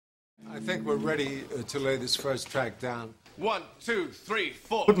think we're ready to lay this first track down. 1, 2, 3,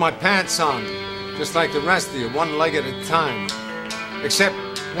 4. Put my pants on, just like the rest of you, one leg at a time. Except,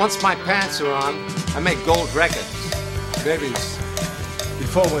 once my pants are on, I make gold records. Babies,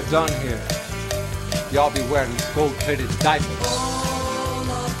 before we're done here, y'all be wearing gold-plated diapers.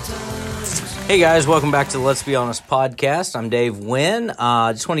 Hey guys, welcome back to the Let's Be Honest podcast. I'm Dave Wynn.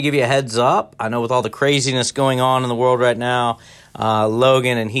 Just want to give you a heads up. I know with all the craziness going on in the world right now,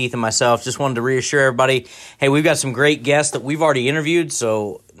 Logan and Heath and myself just wanted to reassure everybody, hey, we've got some great guests that we've already interviewed,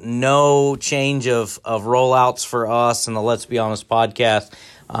 so no change of rollouts for us and the Let's Be Honest podcast.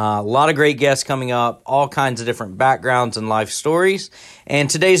 A lot of great guests coming up, all kinds of different backgrounds and life stories. And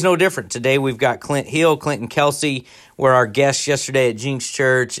today's no different. Today we've got Clint Hill, Clint and Kelsey were our guests yesterday at Jinx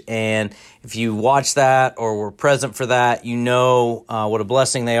Church. And if you watched that or were present for that, you know what a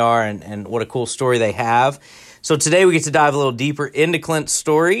blessing they are and what a cool story they have. So today we get to dive a little deeper into Clint's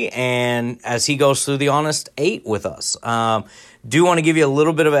story and as he goes through the Honest 8 with us. Do want to give you a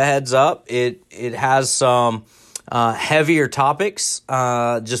little bit of a heads up. It has some heavier topics,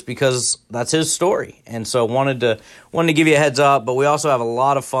 just because that's his story. And so wanted to give you a heads up, but we also have a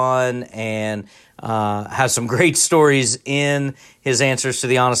lot of fun and have some great stories in his answers to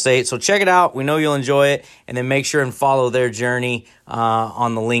the Honest 8. So check it out. We know you'll enjoy it. And then make sure and follow their journey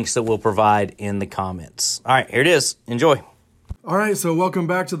on the links that we'll provide in the comments. All right, here it is. Enjoy. All right, so welcome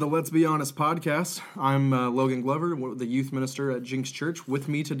back to the Let's Be Honest podcast. I'm Logan Glover, the youth minister at Jinx Church. With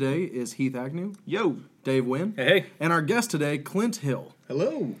me today is Heath Agnew. Yo. Dave Wynn. Hey. And our guest today, Clint Hill.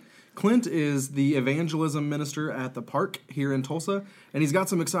 Hello. Clint is the evangelism minister at the park here in Tulsa, and he's got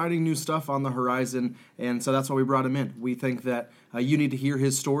some exciting new stuff on the horizon, and so that's why we brought him in. We think that you need to hear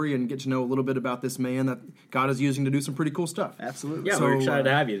his story and get to know a little bit about this man that God is using to do some pretty cool stuff. Absolutely. Yeah, we're excited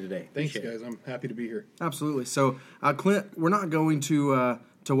to have you today. Thanks, guys. I'm happy to be here. Absolutely. So, Clint, we're not going to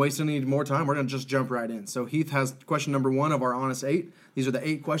waste any more time. We're going to just jump right in. So Heath has question number 1 of our Honest 8. These are the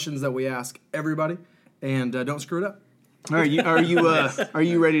 8 questions that we ask everybody, and don't screw it up. All right, are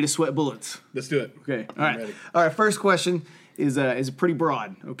you ready to sweat bullets? Let's do it. Okay. All I'm right. ready. All right. First question is pretty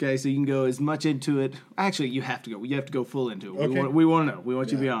broad. Okay, so you can go as much into it. Actually, you have to go. You have to go full into it. Okay. We want to know. We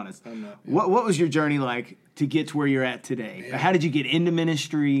want you to be honest. I'm not. Yeah. What was your journey like to get to where you're at today? Man. How did you get into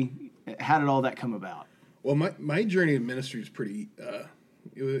ministry? How did all that come about? Well, my journey in ministry is pretty.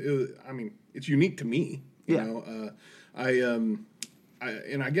 It was. I mean, it's unique to me. You know,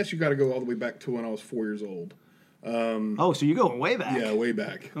 I guess you got to go all the way back to when I was 4 years old. So you're going way back. Yeah, way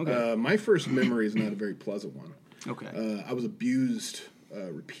back. Okay. My first memory is not a very pleasant one. Okay. I was abused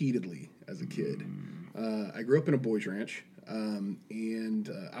repeatedly as a kid. I grew up in a boys' ranch, and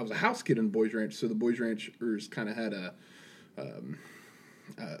I was a house kid in the boys' ranch, so the boys' ranchers kind of had a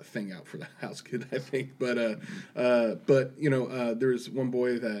thing out for the house kid, I think. But you know, there was one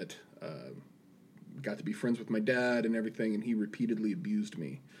boy that got to be friends with my dad and everything, and he repeatedly abused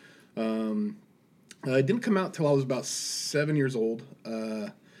me. It didn't come out till I was about 7 years old.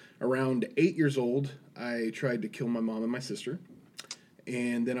 Around 8 years old, I tried to kill my mom and my sister,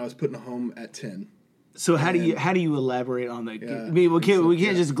 and then I was put in a home at 10. So how do you elaborate on that? Yeah, I mean, we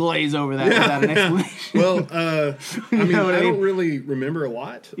can't just glaze over that without an explanation. Well, I mean, I don't really remember a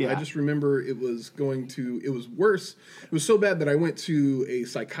lot. Yeah. I just remember it was worse. It was so bad that I went to a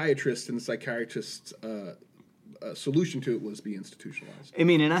psychiatrist, and the psychiatrist's solution to it was be institutionalized. I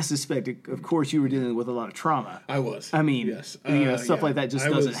mean, and I suspect, of course, you were dealing with a lot of trauma. I was. I mean, yes. Stuff like that just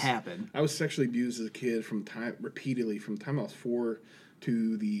doesn't happen. I was sexually abused as a kid repeatedly from the time I was 4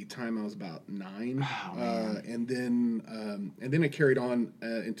 to the time I was about 9. Oh, and then it carried on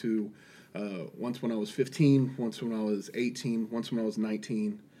into once when I was 15, once when I was 18, once when I was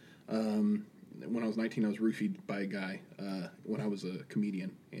 19. When I was 19, I was roofied by a guy when I was a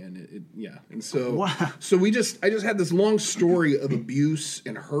comedian, and and so wow. So I just had this long story of abuse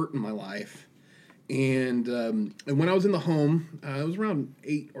and hurt in my life, and when I was in the home, I was around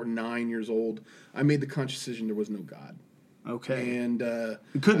 8 or 9 years old. I made the conscious decision there was no God. Okay, and it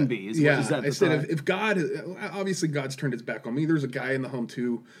couldn't be. Is that I said if God, obviously God's turned his back on me. There's a guy in the home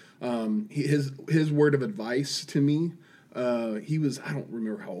too. His word of advice to me. He was, I don't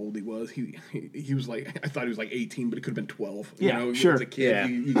remember how old he was. He was like, I thought he was like 18, but it could have been 12. Yeah, you know, sure. As a kid, yeah.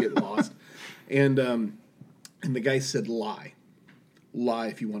 you get lost. And the guy said, lie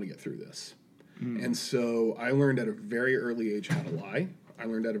if you want to get through this. And so I learned at a very early age how to lie. I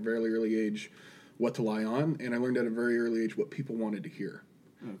learned at a very early age what to lie on, and I learned at a very early age what people wanted to hear.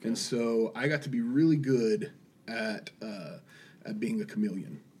 Okay. And so I got to be really good at being a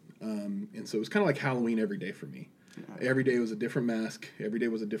chameleon. And so it was kind of like Halloween every day for me. Every day was a different mask. Every day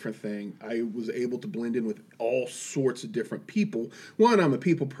was a different thing. I was able to blend in with all sorts of different people. One, I'm a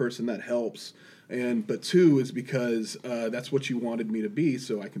people person, that helps. But two is because that's what you wanted me to be,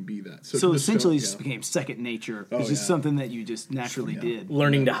 so I can be that. So essentially, it just became second nature. It's just something that you just naturally did.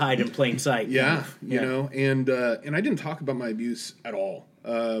 Learning to hide in plain sight. Yeah, you know, and I didn't talk about my abuse at all.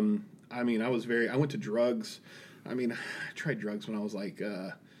 I mean, I went to drugs. I mean, I tried drugs when I was like,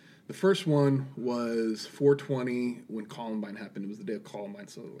 the first one was 420 when Columbine happened. It was the day of Columbine,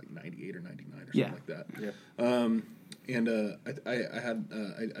 so like 98 or 99 or something like that. Yeah.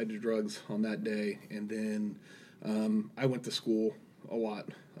 I did drugs on that day, and then I went to school a lot,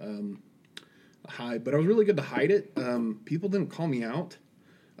 but I was really good to hide it. People didn't call me out,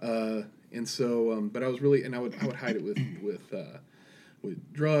 and so, but I was really, and I would hide it with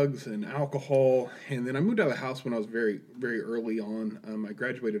drugs and alcohol. And then I moved out of the house when I was very, very early on. I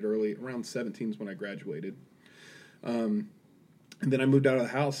graduated early, around 17 is when I graduated. And then I moved out of the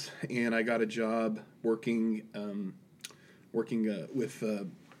house and I got a job working with, it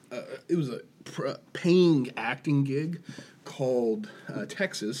was a paying acting gig called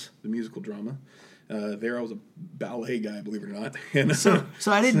Texas, the musical drama. There I was a ballet guy, believe it or not. And, so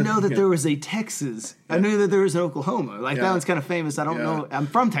I didn't know that there was a Texas. I knew that there was an Oklahoma. That one's kind of famous. I don't know. I'm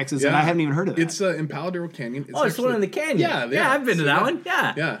from Texas, and I haven't even heard of that. It's in Paladero Canyon. It's the one in the canyon. Yeah, I've been to that one.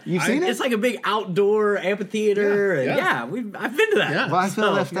 Yeah. You've seen it? It's like a big outdoor amphitheater. I've been to that. Yeah. Well, I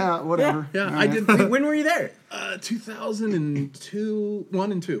feel left out. Whatever. Yeah. All I right. did. When were you there? 2002,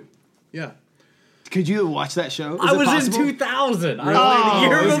 1 and 2. Yeah. Could you watch that show? I was in 2000. I was the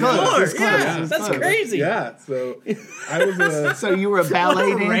year before. Yeah, that's crazy. Yeah, so I was So you were a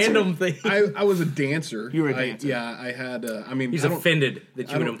ballet dancer? Random thing. I was a dancer. You were a dancer. I had. I mean, He's offended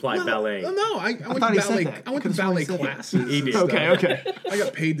that you would imply ballet. No, I went thought to he said ballet. that. I went to Could've sworn ballet he said that. classes. He did. Okay. I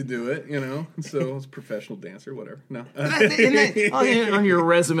got paid to do it, and so I was a professional dancer. Whatever. No. On your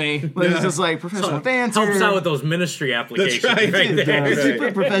resume, it's just like professional dancer. Helps out with those ministry applications. That's right. there. If you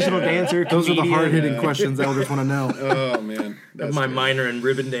put professional dancer, Those are the comedian, hard-hitting questions elders want to know. Oh man, that's My good. minor in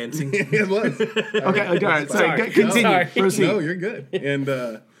ribbon dancing. It was. Okay, all right. Sorry. Sorry. Continue. Sorry. Proceed. No, you're good. And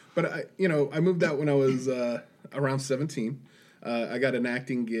but I moved out when I was around 17. I got an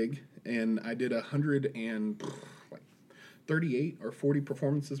acting gig, and I did 138 or 40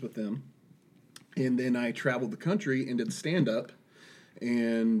 performances with them. And then I traveled the country and did stand up,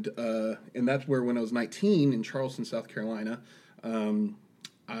 and that's where when I was 19 in Charleston, South Carolina, I'm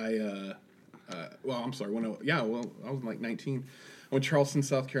sorry. I was like 19. I went to Charleston,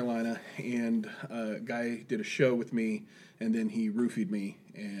 South Carolina, and a guy did a show with me, and then he roofied me,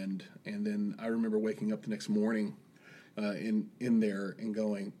 and then I remember waking up the next morning, in there and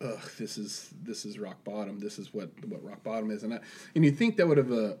going, ugh, this is rock bottom. This is what rock bottom is, and you think that would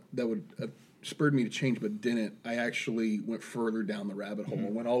have spurred me to change, but didn't. I actually went further down the rabbit hole. I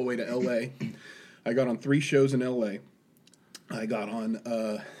went all the way to L.A. I got on 3 shows in L.A. I got on.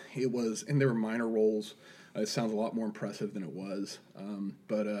 And there were minor roles. It sounds a lot more impressive than it was.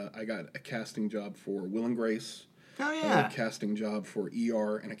 But I got a casting job for Will and Grace. Oh yeah. A casting job for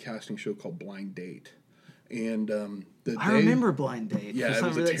ER and a casting show called Blind Date. And I remember Blind Date. Yeah, it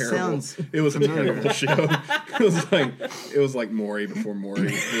was a That terrible. sounds It was a terrible show. It was like Maury before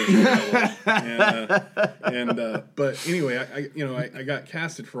Maury. But anyway, I got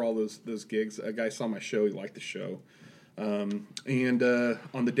casted for all those gigs. A guy saw my show. He liked the show. And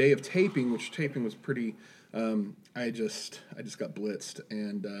on the day of taping, which taping was pretty, I just got blitzed,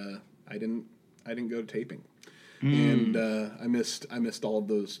 and I didn't go to taping, and I missed all of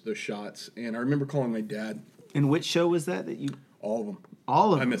those shots. And I remember calling my dad. And which show was that you? All of them.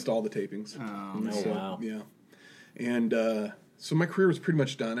 All of I them. missed all the tapings. Wow. Yeah, and so my career was pretty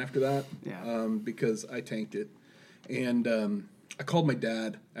much done after that. Yeah. Because I tanked it, and I called my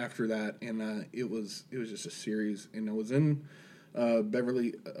dad after that, and it was just a series. And I was in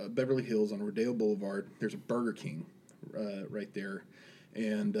Beverly Hills on Rodeo Boulevard. There's a Burger King right there,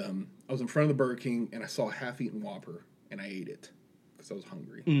 and I was in front of the Burger King, and I saw a half-eaten Whopper, and I ate it because I was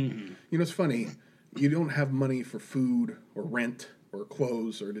hungry. Mm-hmm. You know, it's funny. You don't have money for food or rent or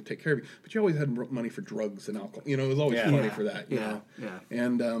clothes or to take care of you, but you always had money for drugs and alcohol. You know, it was always money for that. You know? Yeah.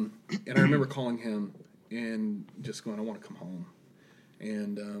 And I remember calling him and just going, I want to come home.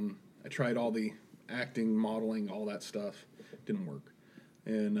 And I tried all the acting, modeling, all that stuff. Didn't work.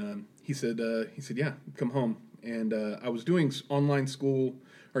 And he said, yeah, come home. And I was doing online school,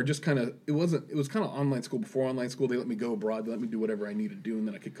 or just kind of, it was kind of online school. Before online school, they let me go abroad. They let me do whatever I needed to do, and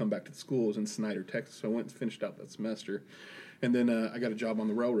then I could come back to the school. It was in Snyder, Texas. So I went and finished out that semester. And then I got a job on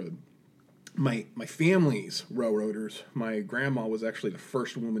the railroad. my family's railroaders. My grandma was actually the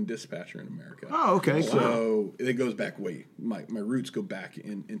first woman dispatcher in America. Oh, okay. So it goes back way. My roots go back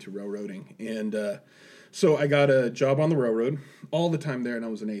into railroading, and so I got a job on the railroad all the time there, and I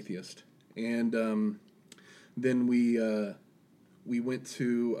was an atheist. And then we went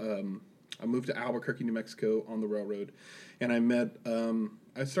to I moved to Albuquerque, New Mexico on the railroad, and I met.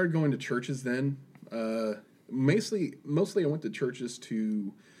 I started going to churches then. Mostly I went to churches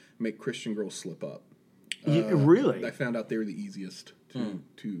to make Christian girls slip up. Really? I found out they were the easiest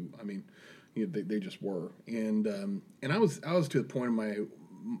to. I mean, they just were, and I was to the point of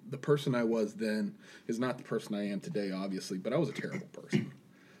the person I was then is not the person I am today, obviously, but I was a terrible person.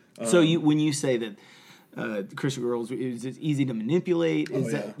 So when you say that Christian girls, is it easy to manipulate?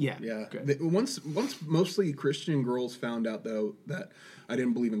 Is that yeah. Okay. Once mostly Christian girls found out though that I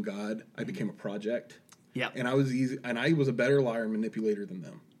didn't believe in God, I became a project. Yeah. And I was a better liar and manipulator than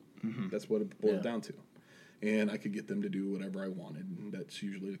them. Mm-hmm. That's what it boiled down to. And I could get them to do whatever I wanted, and that's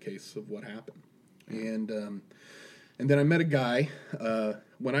usually the case of what happened. And then I met a guy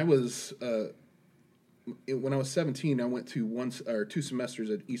when I was 17. I went to 2 semesters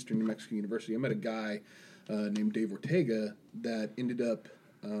at Eastern New Mexico University. I met a guy named Dave Ortega that ended up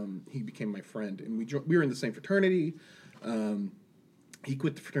he became my friend, and we were in the same fraternity. He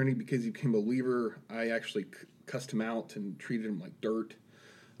quit the fraternity because he became a believer. I actually cussed him out and treated him like dirt.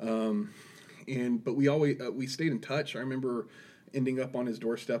 But we always we stayed in touch. I remember ending up on his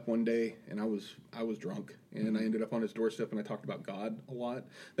doorstep one day, and I was drunk, and I ended up on his doorstep, and I talked about God a lot.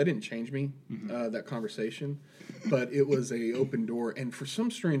 That didn't change me, that conversation, but it was a open door. And for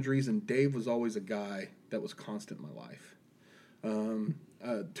some strange reason, Dave was always a guy that was constant in my life.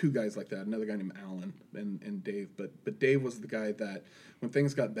 2 guys like that, another guy named Alan and Dave, but Dave was the guy that when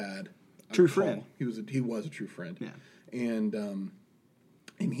things got bad, True friend. He was a true friend. Yeah.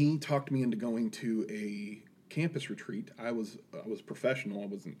 And he talked me into going to a campus retreat. I was professional. I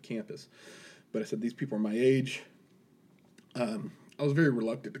wasn't campus, but I said these people are my age. I was very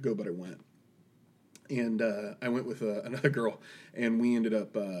reluctant to go, but I went. And I went with another girl, and we ended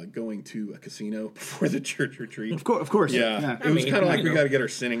up going to a casino before the church retreat. Of course. Yeah. It was kind of like we got to get our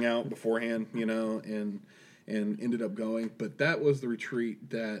sinning out beforehand, and ended up going. But that was the retreat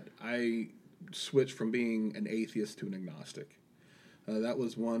that I switched from being an atheist to an agnostic. That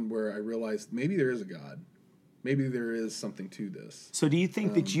was one where I realized maybe there is a God. Maybe there is something to this. So do you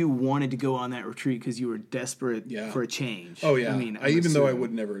think that you wanted to go on that retreat because you were desperate for a change? Oh, yeah. I mean, even though I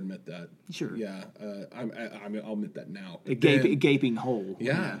would never admit that. Sure. Yeah. I'll admit that now. A gaping hole.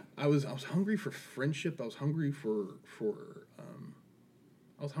 Yeah. I was hungry for friendship. I was hungry for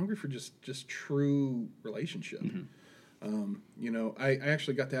just true relationship. Mm-hmm. I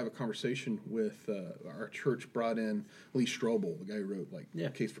actually got to have a conversation with our church. Brought in Lee Strobel, the guy who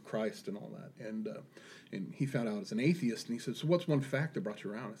wrote Case for Christ and all that, and he found out I was an atheist, and he said, "So what's one fact that brought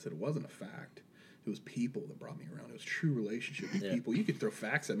you around?" I said, "It wasn't a fact. It was people that brought me around. It was true relationship with people. You could throw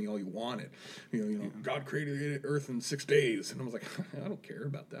facts at me all you wanted. God created the earth in 6 days," and I was like, "I don't care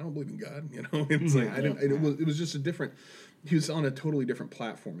about that. I don't believe in God." It's like I didn't. It was just a different. He was on a totally different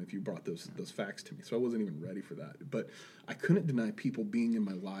platform if you brought those facts to me. So I wasn't even ready for that. But I couldn't deny people being in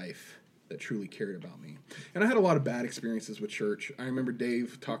my life that truly cared about me. And I had a lot of bad experiences with church. I remember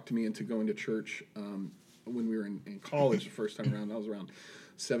Dave talked to me into going to church when we were in college the first time around. I was around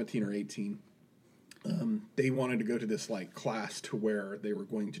 17 or 18. They wanted to go to this class to where they were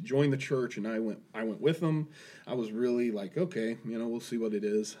going to join the church, and I went with them. I was really like, okay, we'll see what it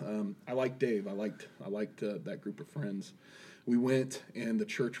is. I liked Dave. I liked that group of friends. We went, and the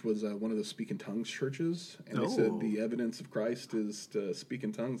church was one of those speak in tongues churches, and they said the evidence of Christ is to speak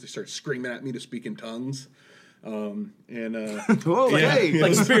in tongues. They started screaming at me to speak in tongues. Like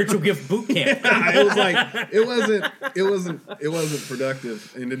spiritual gift boot camp. It was like it wasn't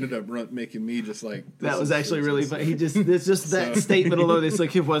productive, and ended up making me just like that was actually really funny. It's just that statement alone. It's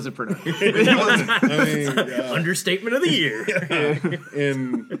like it wasn't productive. Understatement of the year.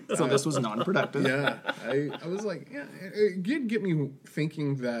 And so this was non-productive. Yeah, I was like, it did get me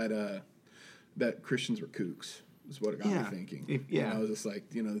thinking that Christians were kooks. Is what it got me thinking. And I was just like,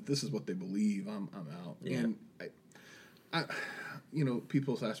 this is what they believe. I'm out. Yeah. And I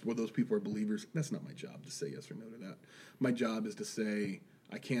people ask, well, those people are believers. That's not my job to say yes or no to that. My job is to say,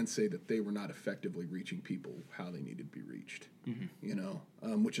 I can say that they were not effectively reaching people how they needed to be reached.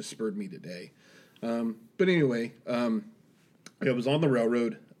 Mm-hmm. Which has spurred me today. But anyway, I was on the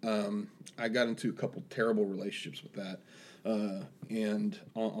railroad. I got into a couple terrible relationships with that, and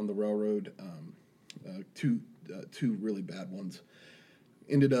on the railroad, two really bad ones.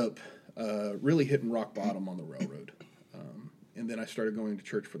 Ended up really hitting rock bottom on the railroad. And then I started going to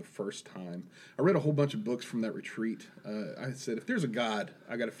church for the first time. I read a whole bunch of books from that retreat. I said, if there's a God,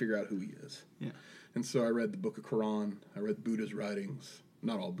 I got to figure out who he is. Yeah. And so I read the Book of Quran. I read Buddha's writings.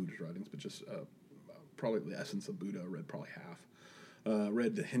 Not all Buddha's writings, but just probably the essence of Buddha. I read probably half.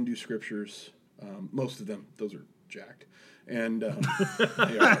 Read the Hindu scriptures. Most of them. Those are jacked. And they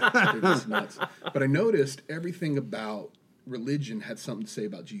are. They're just nuts. But I noticed everything about religion had something to say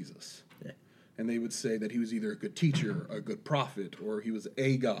about Jesus. Yeah. And they would say that he was either a good teacher, a good prophet, or he was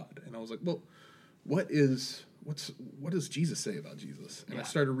a God. And I was like, well, what does Jesus say about Jesus? And I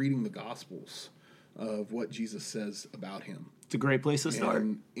started reading the Gospels of what Jesus says about him. It's a great place to start.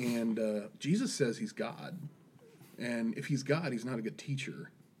 And Jesus says he's God. And if he's God, he's not a good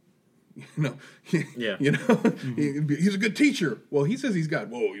teacher. Yeah. He's a good teacher. Well, he says he's God.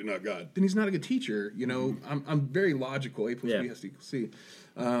 Whoa, you're not God. Then he's not a good teacher. I'm very logical. A plus B has to equal C.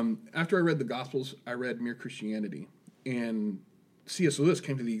 After I read the Gospels, I read Mere Christianity, and C.S. Lewis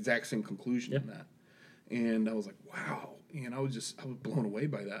came to the exact same conclusion in that. And I was like, wow. And I was blown away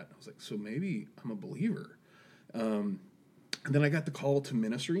by that. I was like, so maybe I'm a believer. And then I got the call to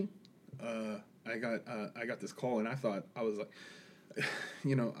ministry. I got this call, and I thought, I was like,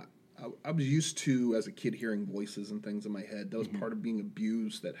 I was used to, as a kid, hearing voices and things in my head. That was part of being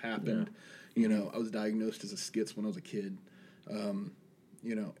abused that happened. Yeah. I was diagnosed as a schiz when I was a kid. And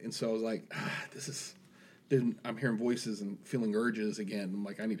so I was like, then I'm hearing voices and feeling urges again. I'm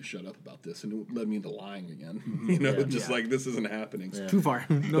like, I need to shut up about this. And it led me into lying again. Like, this isn't happening. Yeah. Too far.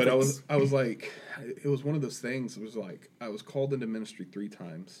 But I was like, it was one of those things. It was like, I was called into ministry 3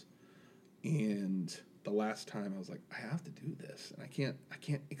 times. And the last time I was like, I have to do this. And I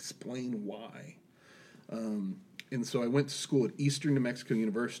can't explain why. And so I went to school at Eastern New Mexico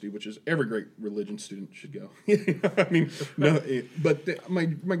University, which is every great religion student should go.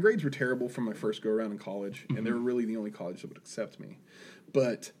 My grades were terrible from my first go around in college, and they were really the only college that would accept me.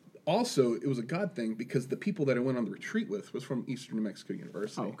 But also, it was a God thing because the people that I went on the retreat with was from Eastern New Mexico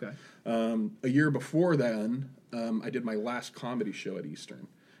University. Oh, okay. A year before then, I did my last comedy show at Eastern,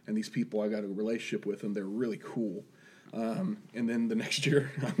 and these people, I got a relationship with them. They're really cool. And then the next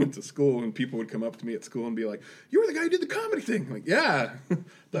year I went to school, and people would come up to me at school and be like, "You were the guy who did the comedy thing." I'm like, yeah,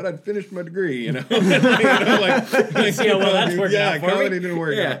 thought I'd finished my degree, See how well that's working out for me? Comedy didn't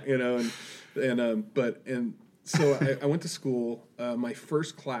work out, and so I went to school. My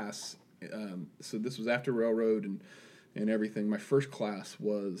first class, so this was after Railroad and everything. My first class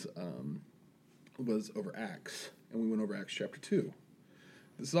was over Acts, and we went over Acts chapter 2.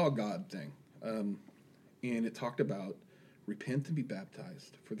 This is all God thing. And it talked about repent and be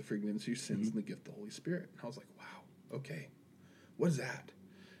baptized for the forgiveness of your sins and the gift of the Holy Spirit. And I was like, wow, okay, what is that?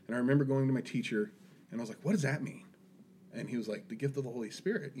 And I remember going to my teacher, and I was like, what does that mean? And he was like, the gift of the Holy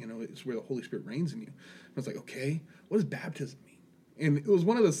Spirit. It's where the Holy Spirit reigns in you. And I was like, okay, what does baptism mean? And it was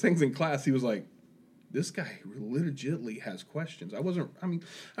one of those things in class. He was like, this guy legitimately has questions. I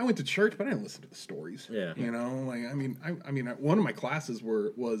went to church, but I didn't listen to the stories. Yeah. One of my classes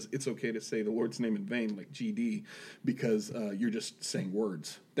was it's okay to say the Lord's name in vain, like GD, because you're just saying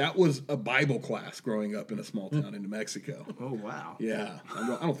words. That was a Bible class growing up in a small town in New Mexico. Oh, wow. Yeah. I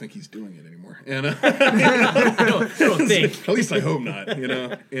don't think he's doing it anymore. And I don't think. At least I hope not,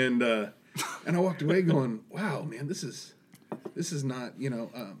 And I walked away going, wow, man, this is not,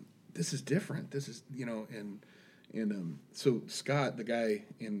 this is different. This is, so Scott, the guy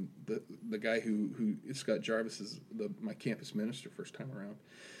the guy who Scott Jarvis is my campus minister first time around,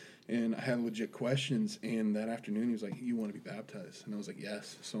 and I had legit questions. And that afternoon, he was like, "You want to be baptized?" And I was like,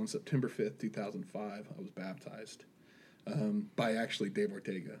 "Yes." So on September 5th, 2005, I was baptized by actually Dave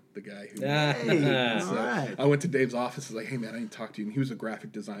Ortega, the guy who. All right. I went to Dave's office. I was like, "Hey man, I need to talk to you." And he was a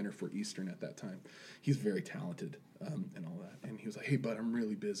graphic designer for Eastern at that time. He's very talented and all that. And he was like, "Hey bud, I'm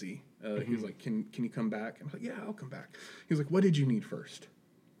really busy." He was like, "Can you come back?" And I was like, "Yeah, I'll come back." He was like, "What did you need first?"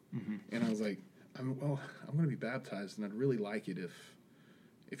 And I was like, I'm going to be baptized, and I'd really like it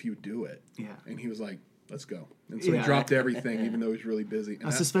if you would do it." Yeah. And he was like, "Let's go." And so he dropped everything, even though he was really busy. And I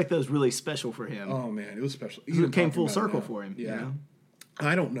suspect that was really special for him. Oh man, it was special. It came full circle for him. Yeah.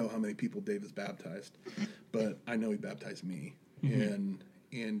 I don't know how many people Dave has baptized, but I know he baptized me, and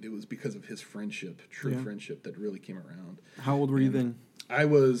it was because of his friendship, true friendship, that really came around. How old were you then? I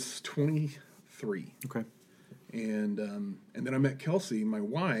was 23. Okay. And then I met Kelsey, my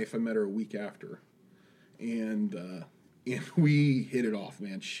wife. I met her a week after, and we hit it off,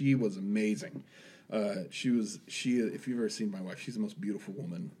 man. She was amazing. If you've ever seen my wife, she's the most beautiful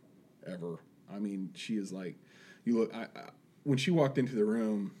woman ever. I mean, she is like, you look. When she walked into the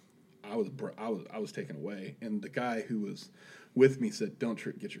room, I was taken away, and the guy who was with me said, "Don't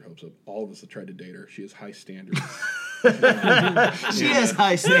get your hopes up. All of us have tried to date her. She has high standards." She has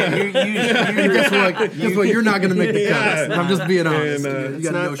high standards. Guess what? You're not going to make the cuts. I'm just being honest. And, you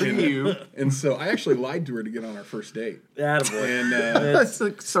got not no for shame. you. And so I actually lied to her to get on our first date. Attaboy. And That's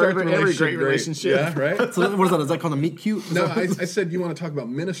the start of the every great relationship. Yeah, right? So what is that? Is that called a meet cute? No, I said, you want to talk about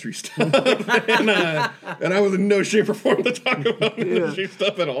ministry stuff? and I was in no shape or form to talk about ministry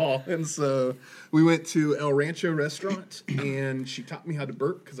stuff at all. And so we went to El Rancho restaurant, and she taught me how to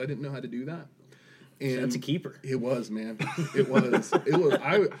burp because I didn't know how to do that. And That's a keeper. It was, man. It was.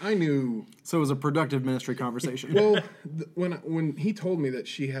 I knew. So it was a productive ministry conversation. Well, when he told me that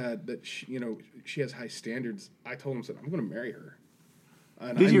she has high standards, I told him, I'm going to marry her.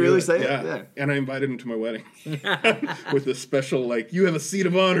 And Did I you knew really it. say Yeah. that? Yeah. And I invited him to my wedding with a special, you have a seat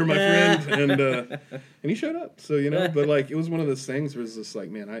of honor, my friend. And he showed up. So, but it was one of those things where it's just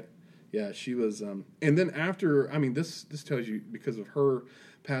man, she was. And then after, this tells you, because of her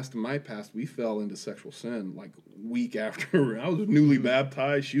past and my past, we fell into sexual sin week after. I was newly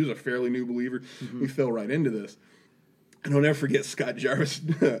baptized. She was a fairly new believer. Mm-hmm. We fell right into this. And I'll never forget Scott Jarvis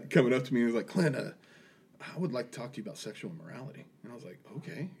coming up to me and was like, Clint, I would like to talk to you about sexual immorality. And I was like,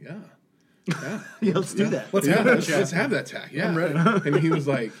 okay, yeah. Yeah, let's do that. Let's have that chat. Yeah. I'm ready. And he was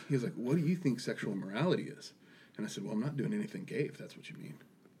like, what do you think sexual immorality is? And I said, well, I'm not doing anything gay, if that's what you mean.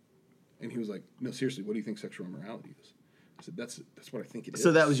 And he was like, no, seriously, what do you think sexual immorality is? I said, that's what I think it is.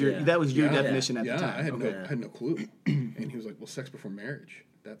 So that was your definition at the time. I had no clue. And he was like, well, sex before marriage,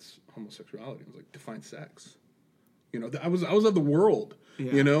 that's homosexuality. I was like, define sex. I was of the world.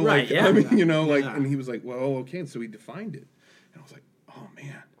 Yeah. Right, yeah. And he was like, well, okay. And so he defined it. And I was like, oh,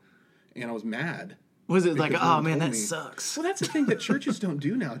 man. And I was mad. Was it like, because no oh one man, told that me. sucks? Well, that's the thing that churches don't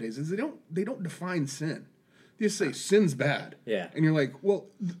do nowadays is they don't define sin. They just say sin's bad. Yeah. And you're like, well,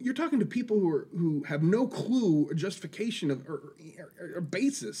 you're talking to people who have no clue or justification or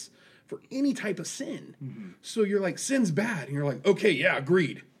basis for any type of sin. Mm-hmm. So you're like, sin's bad. And you're like, okay, yeah,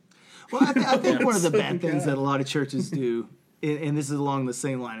 agreed. Well, I think one of the bad things that a lot of churches do, and this is along the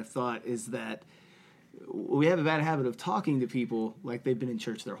same line of thought, is that we have a bad habit of talking to people like they've been in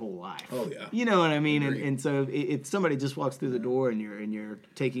church their whole life. Oh yeah, you know what I mean. And so if somebody just walks through the door and you're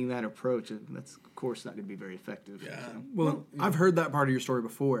taking that approach, that's of course not going to be very effective. Yeah. So. Well, I've heard that part of your story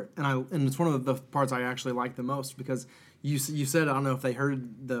before, and it's one of the parts I actually like the most because you said, I don't know if they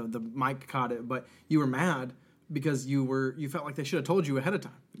heard the mic caught it, but you were mad because you felt like they should have told you ahead of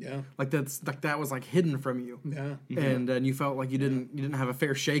time. Yeah. That was hidden from you. Yeah. And you felt like you didn't have a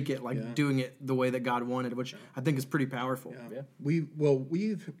fair shake at doing it the way that God wanted, which I think is pretty powerful. Yeah.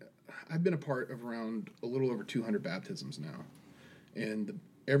 I've been a part of around a little over 200 baptisms now. And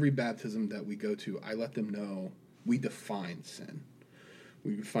every baptism that we go to, I let them know we define sin.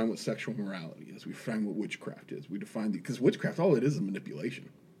 We define what sexual morality is. We define what witchcraft is. We define because witchcraft, all it is manipulation.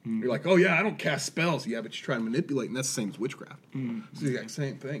 Mm-hmm. You're like, oh yeah, I don't cast spells. Yeah, but you try to manipulate, and that's the same as witchcraft. Mm-hmm. It's the exact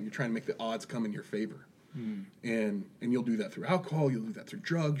same thing. You're trying to make the odds come in your favor, and you'll do that through alcohol. You'll do that through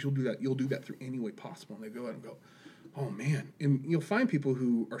drugs. You'll do that through any way possible. And they go out and go, oh man, and you'll find people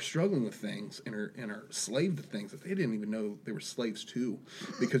who are struggling with things and are slave to things that they didn't even know they were slaves to,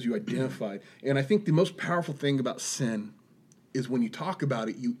 because you identified. And I think the most powerful thing about sin is when you talk about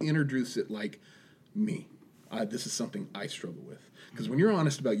it, you introduce it like me. This is something I struggle with. Because when you're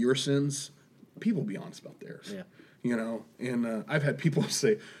honest about your sins, people will be honest about theirs. Yeah. And I've had people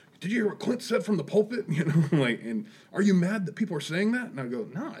say, did you hear what Clint said from the pulpit? And are you mad that people are saying that? And I go,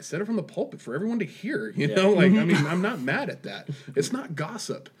 no, I said it from the pulpit for everyone to hear. I'm not mad at that. It's not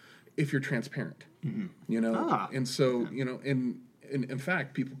gossip if you're transparent. Mm-hmm. And so, and in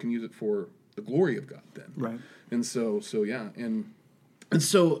fact, people can use it for the glory of God then. Right. And so yeah. And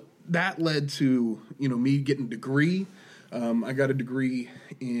so that led to, me getting a degree. I got a degree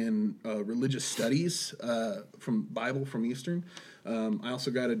in religious studies from Eastern. I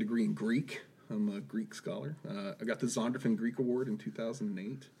also got a degree in Greek. I'm a Greek scholar. I got the Zondervan Greek Award in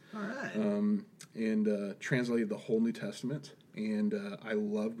 2008. All right. And translated the whole New Testament. And I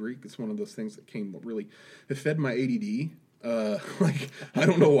love Greek. It's one of those things that it fed my ADD. I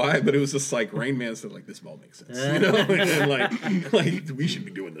don't know why, but it was just like Rain Man said, this all makes sense, and we should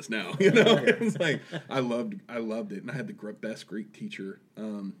be doing this now, It's like I loved it, and I had the best Greek teacher,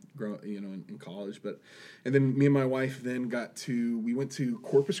 in college. And then me and my wife then we went to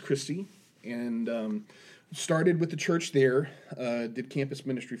Corpus Christi and started with the church there, did campus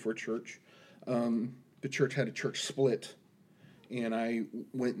ministry for a church. The church had a church split. And I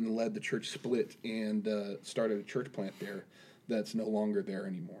went and led the church split and started a church plant there that's no longer there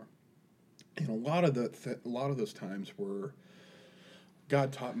anymore. And a lot of those times were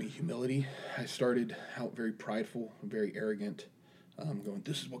God taught me humility. I started out very prideful, very arrogant, going,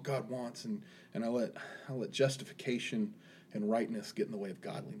 this is what God wants, and I let justification and rightness get in the way of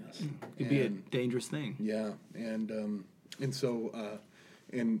godliness. It could be a dangerous thing. Yeah, and so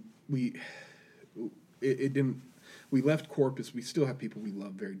we didn't. We left Corpus. We still have people we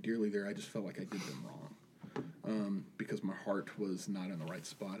love very dearly there. I just felt like I did them wrong because my heart was not in the right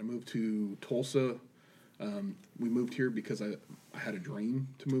spot. I moved to Tulsa. We moved here because I had a dream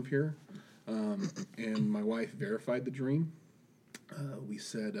to move here, and my wife verified the dream. We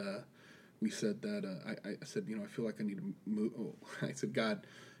said that I said, I feel like I need to move. Oh, I said, God,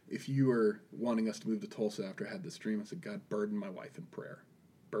 if you are wanting us to move to Tulsa after I had this dream, I said, God, burden my wife in prayer.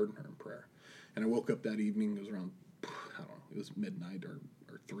 Burden her in prayer. And I woke up that evening. It was around, I don't know, it was midnight or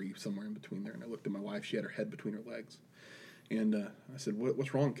 3, somewhere in between there. And I looked at my wife. She had her head between her legs. And I said,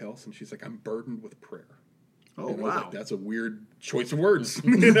 what's wrong, Kels? And she's like, I'm burdened with prayer. Oh, and I wow. was like, that's a weird choice of words.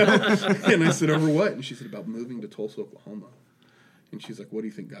 And I said, over what? And she said, about moving to Tulsa, Oklahoma. And she's like, what do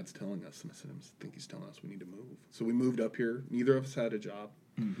you think God's telling us? And I said, I think he's telling us we need to move. So we moved up here. Neither of us had a job.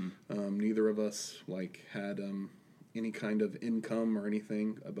 Mm-hmm. Neither of us had any kind of income or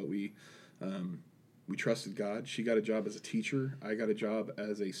anything. But we trusted God. She got a job as a teacher. I got a job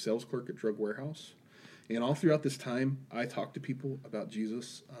as a sales clerk at Drug Warehouse. And all throughout this time, I talked to people about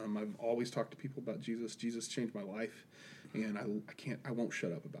Jesus. I've always talked to people about Jesus. Jesus changed my life, and I won't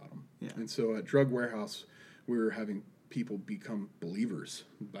shut up about him. Yeah. And so at Drug Warehouse, we were having people become believers,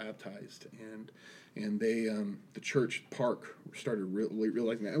 baptized, and they the church Park started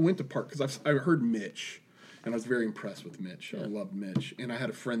realizing that. I went to Park because I heard Mitch, and I was very impressed with Mitch. Yeah. I loved Mitch, and I had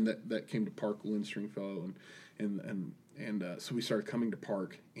a friend that came to Park, Lynn Stringfellow, and so we started coming to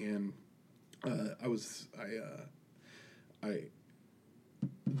Park, and I was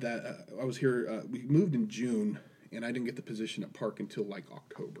here. We moved in June, and I didn't get the position at Park until like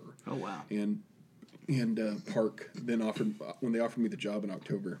October. Oh wow! And Park then when they offered me the job in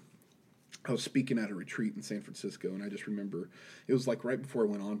October, I was speaking at a retreat in San Francisco, and I just remember it was like right before I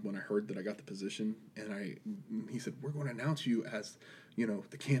went on when I heard that I got the position, and he said, we're going to announce you as,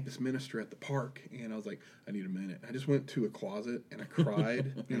 the campus minister at the Park. And I was like, I need a minute. I just went to a closet and I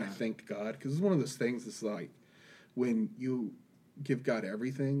cried and I thanked God, because it's one of those things that's like when you give God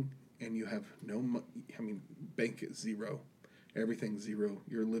everything and you have bank is zero. Everything's zero.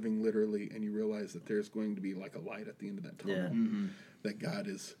 You're living literally, and you realize that there's going to be like a light at the end of that tunnel. Yeah. Mm-hmm. That God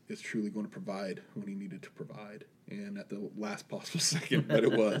is truly going to provide when he needed to provide, and at the last possible second, but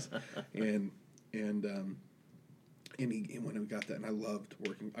it was. And when we got that, and I loved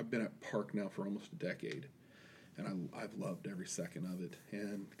working. I've been at Park now for almost a decade, and I've loved every second of it.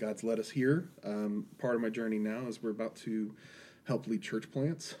 And God's led us here. Part of my journey now is we're about to help lead church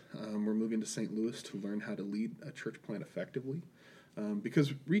plants. We're moving to St. Louis to learn how to lead a church plant effectively,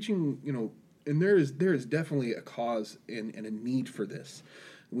 because reaching, and there is definitely a cause and a need for this.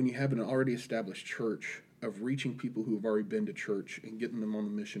 When you have an already established church, of reaching people who have already been to church and getting them on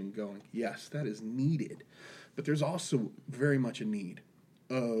the mission and going, yes, that is needed. But there's also very much a need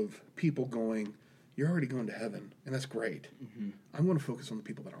of people going, you're already going to heaven, and that's great. Mm-hmm. I'm going to focus on the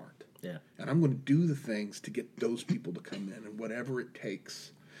people that aren't. Yeah. And I'm going to do the things to get those people to come in, and whatever it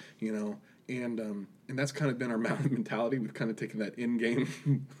takes, and that's kind of been our mentality. We've kind of taken that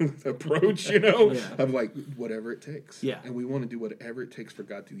in-game approach, of like whatever it takes. Yeah. And we want to do whatever it takes for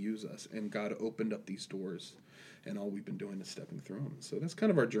God to use us, and God opened up these doors, and all we've been doing is stepping through them. So that's kind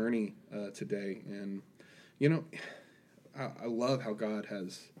of our journey today, and I love how God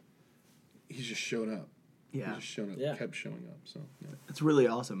he's just shown up. Yeah. He's just shown up, kept showing up. So it's really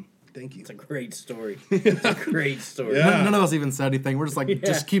awesome. Thank you. It's a great story. It's a great story. Yeah. None of us even said anything. We're just like,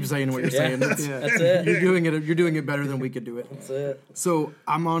 just keep saying what you're saying. That's it. You're doing it better than we could do it. That's it. So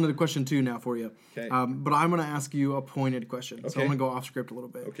I'm on to the question 2 now for you. Okay. But I'm going to ask you a pointed question. Okay. So I'm going to go off script a little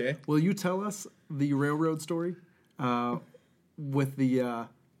bit. Okay. Will you tell us the railroad story with the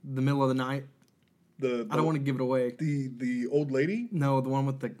middle of the night? I don't want to give it away. The old lady? No, the one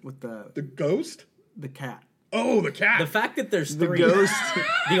with the ghost? The cat. Oh, the cat. The fact that there's 3. The ghost.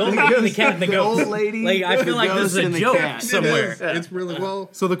 The old lady, the cat, and the ghost. The old lady. Like, I feel like this is a joke somewhere. It's really well.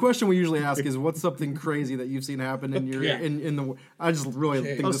 So the question we usually ask is, what's something crazy that you've seen happen in your in the? I just really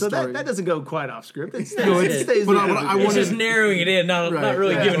think the story. that doesn't go quite off script. It stays. But it's just narrowing it in, not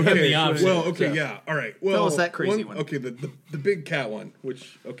really giving him the option. Well, okay, yeah, all right. Well, tell us that crazy one. Okay, the big cat one,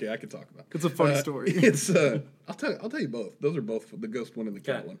 which I can talk about. It's a funny story. It's I'll tell you both. Those are both the ghost one and the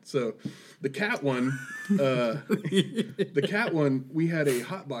cat one. So the cat one, we had a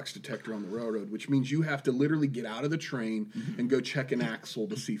hot box detector on the railroad, which means you have to literally get out of the train and go check an axle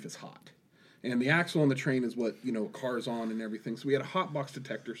to see if it's hot. And the axle on the train is what, car's on and everything. So we had a hot box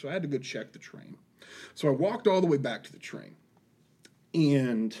detector, so I had to go check the train. So I walked all the way back to the train.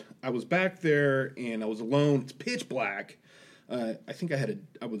 And I was back there, and I was alone. It's pitch black. I think I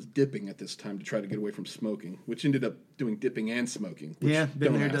was dipping at this time to try to get away from smoking, which ended up doing dipping and smoking. Which Yeah,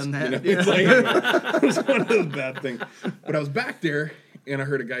 been there, done that. It's like, it was one of those bad things. But I was back there, and I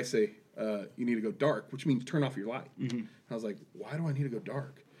heard a guy say, you need to go dark, which means turn off your light. Mm-hmm. I was like, why do I need to go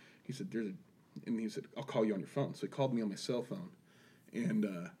dark? He said, and he said, I'll call you on your phone. So he called me on my cell phone, and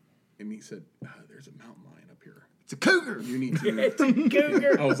he said, there's a mountain lion up here. It's a cougar. You need to. It's a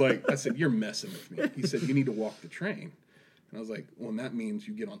cougar. I said, you're messing with me. He said, you need to walk the train. And I was like, well, and that means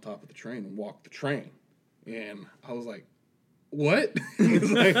you get on top of the train and walk the train. And I was like, what? he's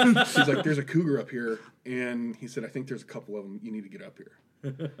like, there's a cougar up here. And he said, I think there's a couple of them. You need to get up here.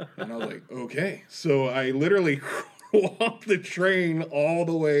 And I was like, okay. So I literally walked the train all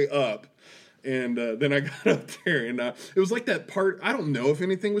the way up. And then I got up there, and it was like that part. I don't know if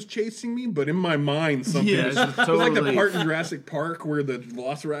anything was chasing me, but in my mind, something was. It was like the part in Jurassic Park where the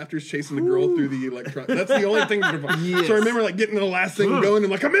Velociraptor's chasing the girl through the electron. That's the only thing. Yes. So I remember like getting to the last thing and going,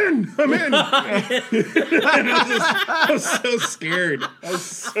 and like, I'm in. And I was so scared.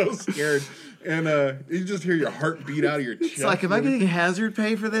 And you just hear your heart beat out of your chest. It's like, am I getting hazard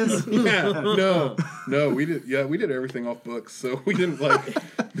pay for this? No, we did. Yeah, we did everything off books, so we didn't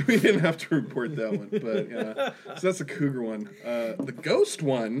have to report that one. But yeah, so that's a cougar one. The ghost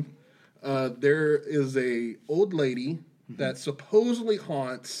one, there is a old lady that supposedly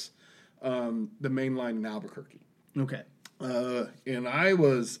haunts the main line in Albuquerque. Okay. And I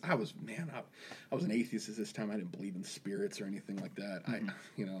was an atheist at this time. I didn't believe in spirits or anything like that.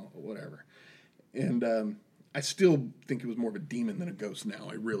 Whatever. And I still think it was more of a demon than a ghost now.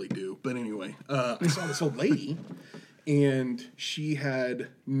 I really do. But anyway, I saw this old lady, and she had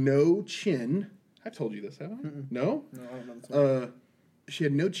no chin. I've told you this, haven't I? Mm-mm. No? No, I don't know. She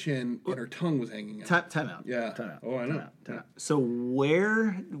had no chin, and her tongue was hanging out. Time out. Yeah. Time out. Oh, I know. Time out. So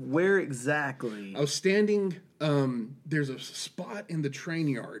where exactly? I was standing. There's a spot in the train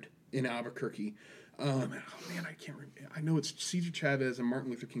yard in Albuquerque. I can't remember. I know it's Cesar Chavez and Martin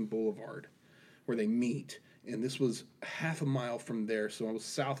Luther King Boulevard where they meet. And this was half a mile from there, so I was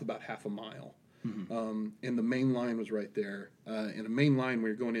south about half a mile. Mm-hmm. And the main line was right there. And a main line, when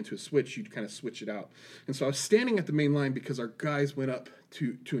you're going into a switch, you'd kind of switch it out. And so I was standing at the main line because our guys went up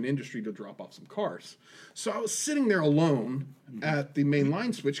to an industry to drop off some cars. So I was sitting there alone at the main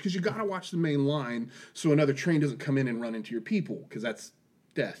line switch because you got to watch the main line so another train doesn't come in and run into your people because that's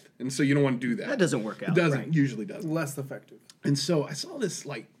death. And so you don't want to do that. That doesn't work out. It doesn't. Usually doesn't. Less effective. And so I saw this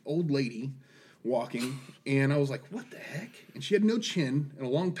like old lady walking, and I was like, what the heck? And she had no chin and a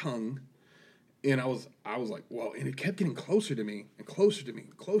long tongue. And I was like, well, and it kept getting closer to me and closer to me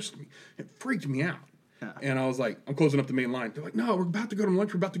and closer to me. It freaked me out. Yeah. And I was like, I'm closing up the main line. They're like, no, we're about to go to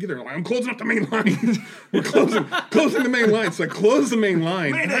lunch. We're about to get there. I'm like, I'm closing up the main line. We're closing the main line. So I closed the main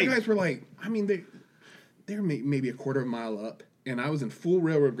line. And our guys were like, I mean, they're maybe a quarter of a mile up. And I was in full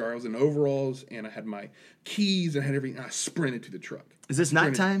railroad guard. I was in overalls, and I had my keys and I had everything. And I sprinted to the truck. Is this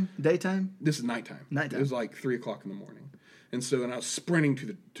nighttime? Daytime? This is nighttime. It was like 3:00 in the morning. And so, and I was sprinting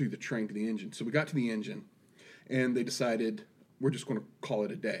to the train, to the engine. So we got to the engine, and they decided we're just going to call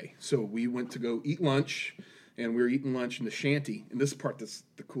it a day. So we went to go eat lunch, and we were eating lunch in the shanty. And this part, that's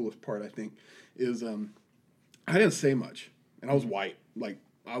the coolest part, I think, is I didn't say much, and I was white, like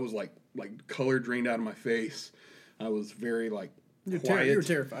I was like color drained out of my face. I was very quiet. You were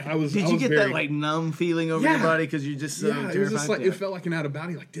terrified. Did you get that like numb feeling over your body because you just terrified? It was just like it felt like an out of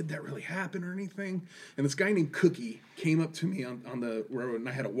body. Like, did that really happen or anything? And this guy named Cookie came up to me on the road, and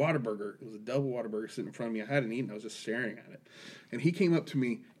I had a Whataburger. It was a double Whataburger sitting in front of me. I hadn't eaten. I was just staring at it. And he came up to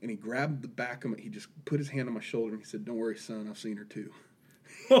me and he grabbed the back of me. He just put his hand on my shoulder and he said, "Don't worry, son. I've seen her too."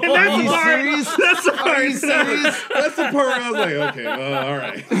 And Are you serious? That's the part. Are you serious? That's the part where I was like, okay, well, all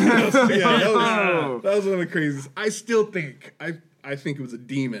right. That was one of the craziest. I still think I think it was a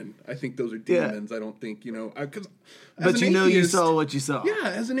demon. I think those are demons. Yeah. I don't think, because. But you saw what you saw. Yeah,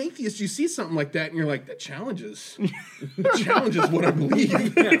 as an atheist, you see something like that, and you're like, that challenges what I believe.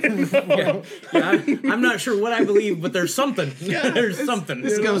 I'm not sure what I believe, but there's something. Yeah, there's something.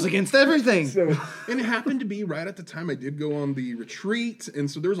 This goes against everything. And it happened to be right at the time I did go on the retreat,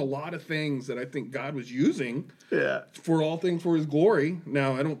 and so there's a lot of things that I think God was using for all things for His glory.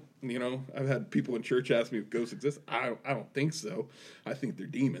 Now, I don't. I've had people in church ask me if ghosts exist. I don't think so. I think they're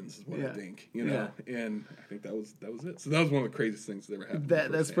demons, is what I think. And I think that was it. So that was one of the craziest things that ever happened.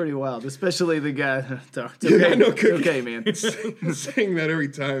 That's pretty wild, especially the guy. I know, okay, man. Saying that every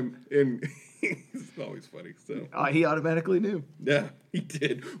time, and it's always funny. So he automatically knew. Yeah, he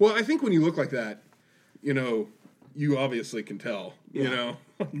did. Well, I think when you look like that, you obviously can tell.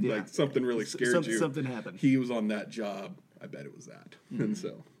 Like something really scared you. Something happened. He was on that job. I bet it was that. And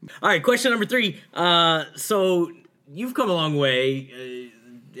so, All right, question number 3. So you've come a long way.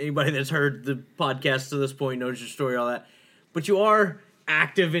 Anybody that's heard the podcast to this point knows your story, all that. But you are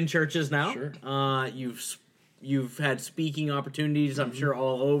active in churches now. Sure. You've had speaking opportunities, I'm sure,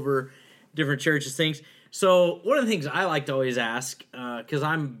 all over different churches, things. So one of the things I like to always ask, because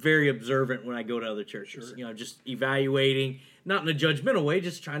I'm very observant when I go to other churches, Sure. you know, just evaluating, not in a judgmental way,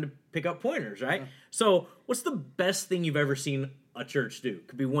 just trying to pick up pointers, right? Yeah. So what's the best thing you've ever seen a church do?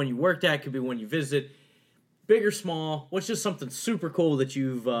 Could be one you worked at, could be one you visit, big or small. What's just something super cool that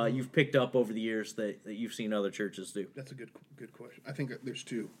you've picked up over the years that you've seen other churches do? That's a good question. I think there's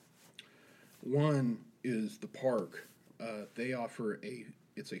 2. One is the park. They offer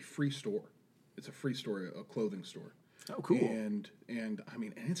it's a free store. It's a free store, a clothing store. Oh, cool. And I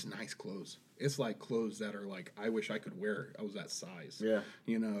mean, and it's nice clothes. It's like clothes that are like, I wish I could wear. I was that size. Yeah.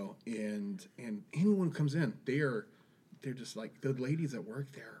 You know, and anyone who comes in, they're just like, the ladies that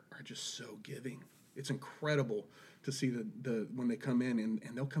work there are just so giving. It's incredible to see the when they come in and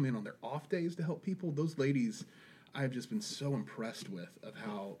they'll come in on their off days to help people. Those ladies, I've just been so impressed with of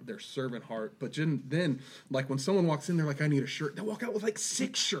how their servant heart. But then, like when someone walks in, they're like, I need a shirt. They walk out with like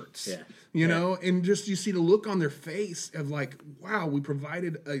 6 shirts. Yeah. You know, and just you see the look on their face of like, wow, we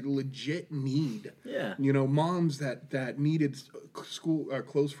provided a legit need. Yeah. You know, moms that needed school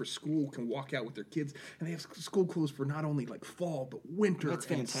clothes for school can walk out with their kids, and they have school clothes for not only like fall but winter. That's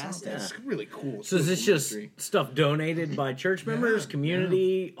fantastic. It's really cool. So is this just stuff donated by church members,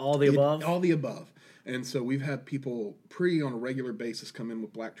 community, all the above? All the above. And so we've had people on a regular basis come in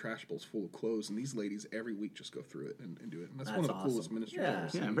with black trash bowls full of clothes, and these ladies every week just go through it and do it. And that's one of the coolest ministries I've ever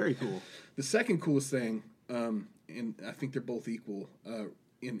seen. Yeah, very cool. The second coolest thing, and I think they're both equal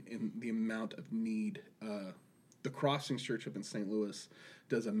in the amount of need. The Crossings Church up in St. Louis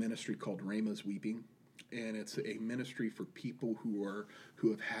does a ministry called Rhema's Weeping, and it's a ministry for people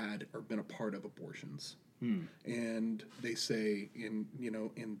who have had or been a part of abortions. And they say, and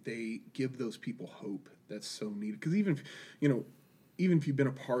they give those people hope that's so needed. Because even if you've been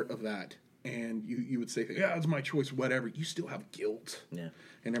a part of that, and you would say, yeah, it's my choice, whatever, you still have guilt,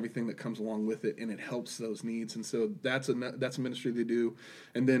 and everything that comes along with it, and it helps those needs. And so that's a ministry they do.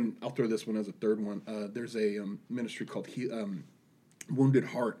 And then I'll throw this one as a third one. There's a ministry called Wounded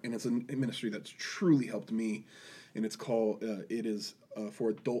Heart, and it's a ministry that's truly helped me. And it's called for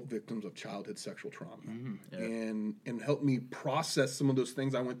adult victims of childhood sexual trauma, and helped me process some of those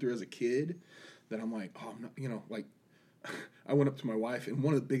things I went through as a kid. That I'm like, oh, I'm not, like, I went up to my wife, and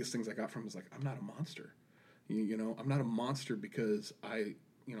one of the biggest things I got from was like, I'm not a monster, I'm not a monster because I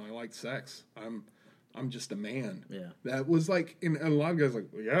like sex. I'm just a man. Yeah, that was like, and a lot of guys like,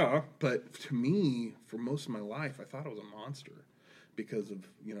 well, yeah, but to me, for most of my life, I thought I was a monster. Because of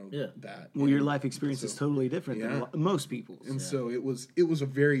that. Well, your life experience is totally different than most people's. And so it was a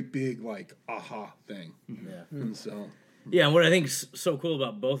very big like aha thing. Yeah. And so and what I think is so cool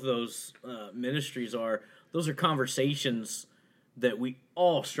about both of those ministries are those are conversations that we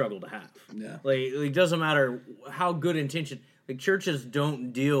all struggle to have. Yeah. Like it doesn't matter how good intention. Like churches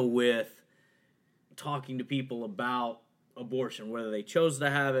don't deal with talking to people about abortion, whether they chose to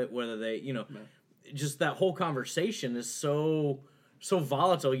have it, whether they just that whole conversation is so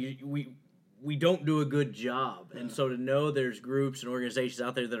volatile. We don't do a good job. And so to know there's groups and organizations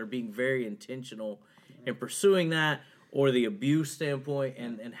out there that are being very intentional in pursuing that, or the abuse standpoint,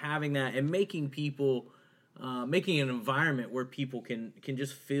 and having that, and making people, making an environment where people can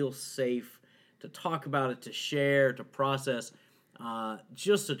just feel safe to talk about it, to share, to process,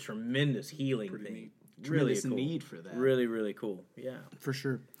 just a tremendous healing thing. Really Tremendous cool. need for that. Really, really cool. Yeah. For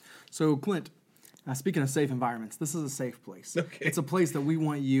sure. So, Clint, speaking of safe environments, this is a safe place. Okay. It's a place that we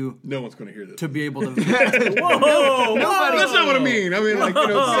want you no one's going to hear this. to be able to... Whoa! That's not what I mean. I mean, like,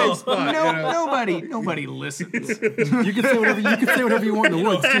 safe spot. Nobody listens. You can say whatever you want in the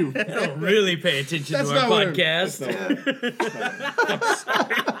woods, too. I don't really pay attention That's to our not what I- podcast.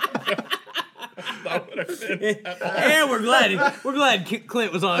 And we're glad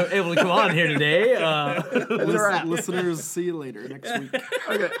Clint was able to come on here today. Listeners, see you later next week.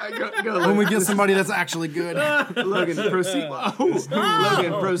 Okay, go. When we get somebody that's actually good. Logan, proceed.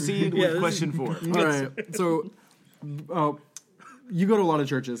 Logan, proceed with question 4. All right. So, you go to a lot of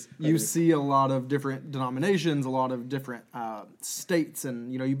churches. You see a lot of different denominations, a lot of different states,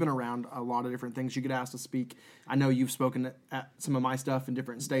 and you've been around a lot of different things. You get asked to speak. I know you've spoken at some of my stuff in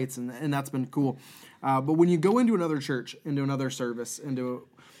different states, and that's been cool. But when you go into another church, into another service,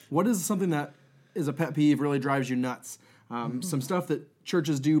 what is something that is a pet peeve, really drives you nuts? Some stuff that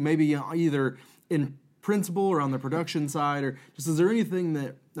churches do, maybe either in principal or on the production side, or just is there anything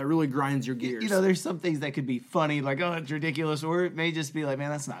that really grinds your gears? You know, there's some things that could be funny, like, oh, it's ridiculous, or it may just be like,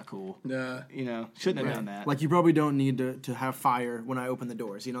 man, that's not cool. Nah. You know, shouldn't have done that. Like, you probably don't need to have fire when I open the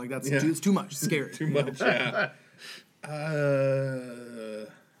doors. You know, like, that's it's too much. It's scary. Too much, yeah. I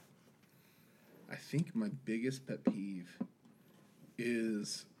think my biggest pet peeve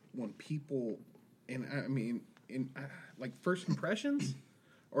is when people, and I mean, like first impressions,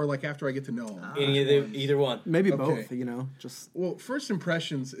 or like after I get to know them. Either one. Maybe Okay. both, you know, just... Well, first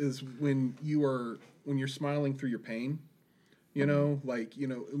impressions is when you're smiling through your pain. You know, like, you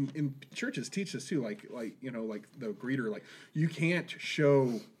know, in churches teach us too, like, you know, like the greeter, like, you can't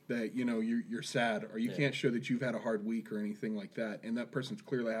show that, you know, you're sad, or you can't show that you've had a hard week or anything like that. And that person's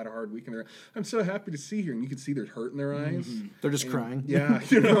clearly had a hard week, and I'm so happy to see you. And you can see there's hurt in their eyes. They're just crying. Yeah.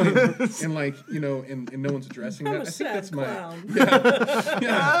 You know, and like, you know, and no one's addressing that. I think that's clown.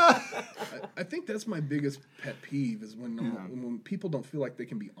 I think that's my biggest pet peeve is when people don't feel like they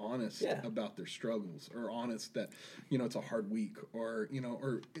can be honest about their struggles, or honest that, you know, it's a hard week, or, you know,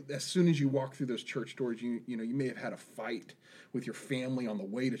 or as soon as you walk through those church doors, you know, you may have had a fight with your family on the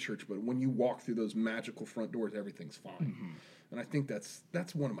way to church, but when you walk through those magical front doors, everything's fine. And I think that's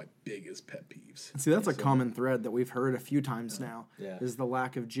one of my biggest pet peeves. See, that's a common thread that we've heard a few times now, Yeah. is the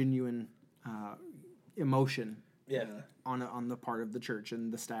lack of genuine emotion Yeah. on the part of the church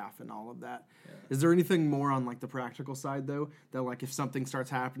and the staff and all of that. Is there anything more on, like, the practical side, though, that, like, if something starts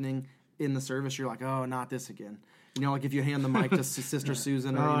happening in the service, you're like, oh, not this again? You know, like if you hand the mic to Sister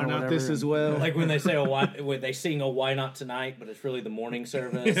Susan, or, you know, not this as well. Like when they say when they sing a "Why Not Tonight," but it's really the morning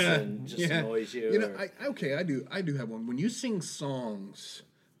service and just annoys you. You know, I do have one. When you sing songs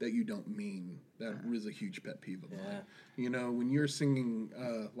that you don't mean, that is a huge pet peeve of mine. You know, when you're singing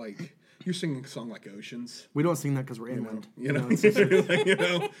like you're singing a song like Oceans. We don't sing that because we're inland. You know, Because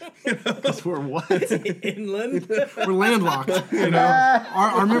we're what? Inland. We're landlocked. You know,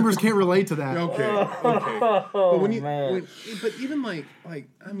 our members can't relate to that. Okay. But when you, but even like I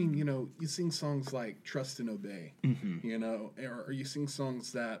mean, you know, you sing songs like "Trust and Obey," you know, or you sing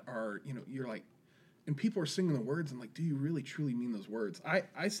songs that are, you know, you're like, and people are singing the words, and like, do you really truly mean those words?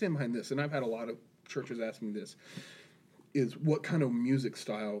 I stand behind this, and I've had a lot of churches ask me this. Is what kind of music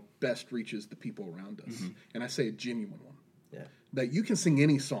style best reaches the people around us? And I say a genuine one. Yeah. That you can sing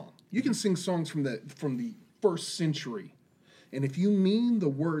any song. You can sing songs from the first century. And if you mean the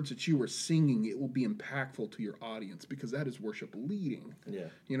words that you are singing, it will be impactful to your audience, because that is worship leading. Yeah.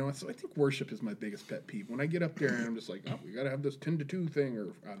 You know, so I think worship is my biggest pet peeve. When I get up there and I'm just like, oh, we got to have this 10 to 2 thing,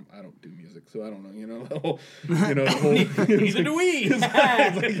 or I don't do music, so I don't know, you know, the whole, Neither do we.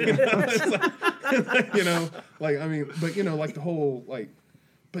 You know, like, I mean, but, you know, like the whole, like,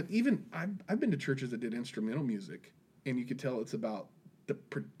 but even I've been to churches that did instrumental music, and you could tell it's about the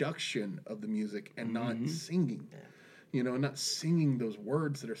production of the music and not singing. Yeah. You know, not singing those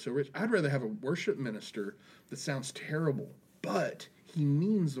words that are so rich. I'd rather have a worship minister that sounds terrible, but he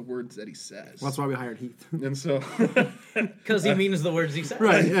means the words that he says. Well, that's why we hired Heath. And so... Because he means the words he says.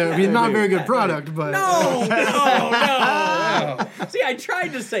 Right, yeah. I mean, not a very good product, but... No. See, I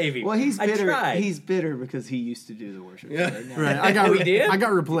tried to save him. Well, he's bitter. I tried. He's bitter because he used to do the worship. Yeah. Right, I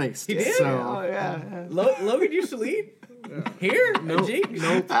got replaced. He did? So. Oh, yeah. Logan used to lead? Here? Nope.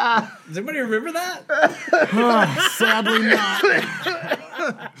 Nope. Does anybody remember that? Sadly not.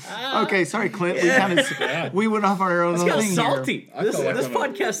 Okay, sorry, Clint. We went off on our own It's little got thing salty. I This felt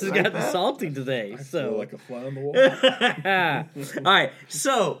like podcast has gotten salty today. I feel So like a fly on the wall. all right.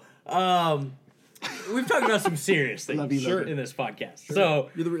 So we've talked about some serious things in this podcast.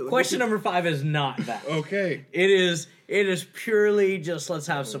 So question number 5 is not that. Okay. It is purely just let's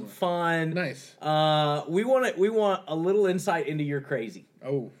have some fun. Nice. We want a little insight into your crazy.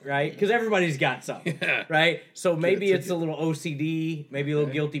 Oh. Right? Because everybody's got some. Yeah. Right? So maybe it's a little OCD, maybe a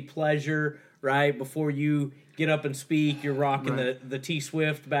little guilty pleasure, right? Before you get up and speak, you're rocking the T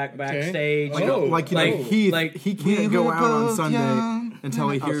Swift backstage. Like he can't go out on Sunday until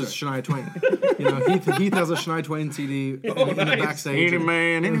he hears Shania Twain. You know, Heath has a Shania Twain CD in the backstage. Any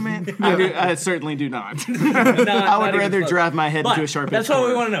man. I certainly do not. I would rather drive my head into a sharp edge. That's what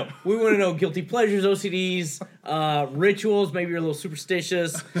we want to know. We want to know guilty pleasures, OCDs, rituals. Maybe you're a little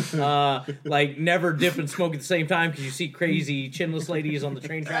superstitious, like never dip and smoke at the same time because you see crazy chinless ladies on the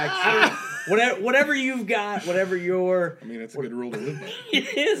train tracks. Whatever you've got, whatever your... I mean, it's a good rule to live by.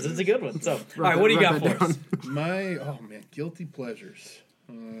 It is. It's a good one. So, all right, what do you got for us? Guilty pleasures.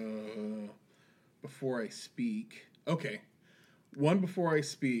 Before I speak. Okay. One before I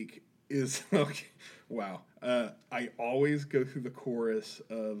speak is... Okay. Wow. I always go through the chorus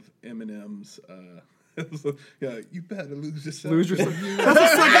of Eminem's Yeah, you better lose yourself. Lose yourself.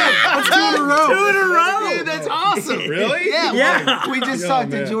 That's 2 in a row. 2 in a row. Dude, that's awesome. Really? Yeah. Yeah. We just Oh,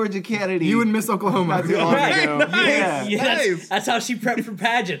 talked to man. Georgia Kennedy. You and Miss Oklahoma. not too long ago. Yeah. Yeah, Nice. that's how she prepped for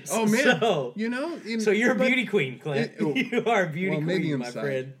pageants. Oh man, So, you know. so you're a beauty queen, Clint. You are a beauty well, maybe queen, my inside.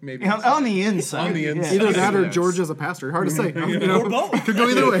 friend. Maybe On the inside. On the yeah. inside. Either that or Yes. Georgia's a pastor. Hard to say. You know, Or both. could go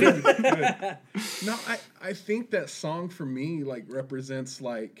either way. No, I think that song for me like represents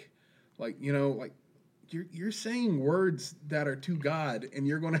like you know like you're saying words that are to God and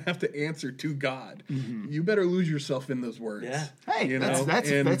you're going to have to answer to God. You better lose yourself in those words. Yeah. Hey, you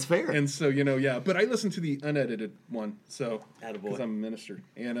that's fair. And so you know, yeah. But I listen to the unedited one, so Attaboy. because I'm a minister,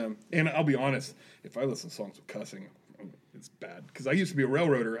 and I'll be honest, if I listen to songs with cussing, it's bad because I used to be a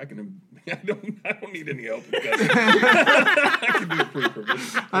railroader. I don't need any help with cussing. I can do it pretty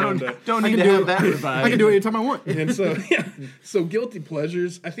perfect. I don't need can to do have it. that revive. I can do it anytime I want. And so yeah, so guilty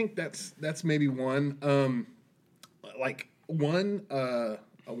pleasures. I think that's maybe one. Like one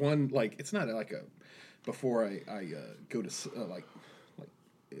like it's not like a before I go to like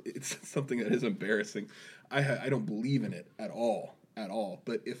it's something that is embarrassing. I don't believe in it at all.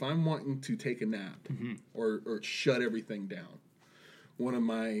 But if I'm wanting to take a nap or shut everything down, one of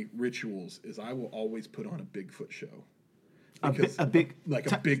my rituals is I will always put on a Bigfoot show. Because a big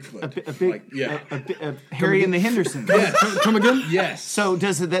Bigfoot. a big like, yeah. a Harry and the Hendersons. Come again? Yes. So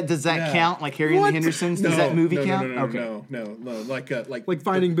does that count? Like Harry and the Hendersons? Does that movie count? No. Like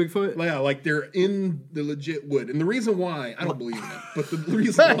Finding Bigfoot? Yeah, like they're in the legit wood. And the reason why, I don't believe in it, but the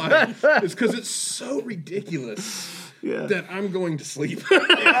reason why is because it's so ridiculous that I'm going to sleep.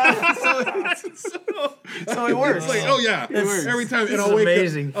 So it works. It's like, oh yeah, every time, and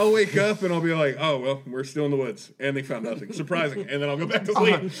amazing. I'll wake up and I'll be like, oh well, we're still in the woods, and they found nothing, surprising, and then I'll go back to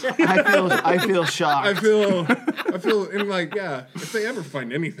sleep. I feel shocked. I feel, and like, yeah, if they ever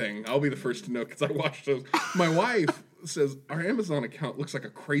find anything, I'll be the first to know because I watched those. My wife says our Amazon account looks like a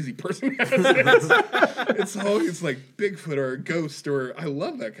crazy person has it. It's like Bigfoot or a ghost or I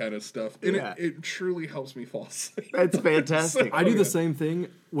love that kind of stuff, and it truly helps me fall asleep. That's fantastic. I do the same thing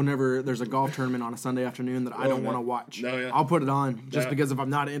whenever there's a golf tournament on a Sunday afternoon that I don't want to watch. No, yeah. I'll put it on just because if I'm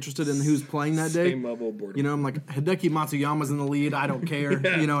not interested in who's playing that day. Same level of boredom. You know, I'm like, Hideki Matsuyama's in the lead. I don't care.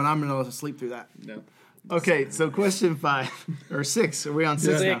 You know, and I'm going to sleep through that. No. Okay, so question 5 or 6. Are we on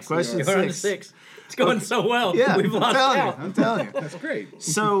 6 now? Question We're on to 6. 6. It's going so well. Yeah, We've lost count. I'm telling you. That's great.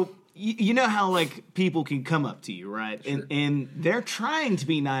 So you know how like people can come up to you, right? Sure. And they're trying to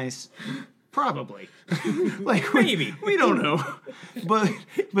be nice, probably. Like Maybe. we don't know, but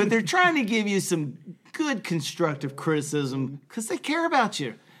they're trying to give you some good constructive criticism because they care about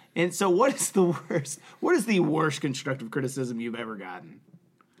you. And so, what is the worst? What is the worst constructive criticism you've ever gotten?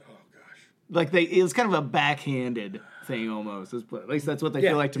 Oh gosh. Like it was kind of a backhanded thing almost. At least that's what they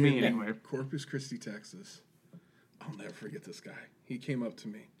feel like to me anyway. Corpus Christi, Texas. I'll never forget this guy. He came up to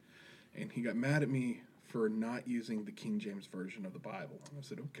me, and he got mad at me for not using the King James Version of the Bible. And I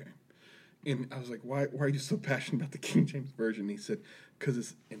said, okay. And I was like, why are you so passionate about the King James Version? And he said, because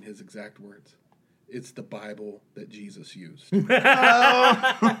it's, in his exact words, it's the Bible that Jesus used.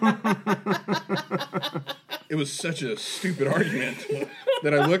 It was such a stupid argument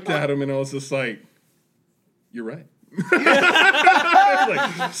that I looked at him and I was just like, you're right.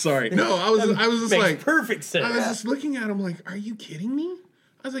 Like, sorry. No, I was just Makes like perfect sense. I was just looking at him like, are you kidding me?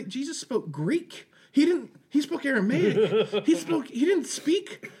 I was like, Jesus spoke Greek. He spoke Aramaic. He didn't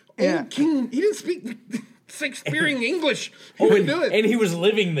speak he didn't speak Shakespearean English. He couldn't do it. And he was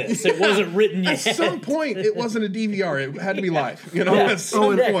living this. It wasn't written yet. At some point, it wasn't a DVR. It had to be live. You know, at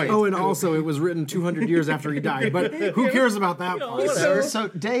some point. Oh, and also it was written 200 years after he died. But who cares about that part? So,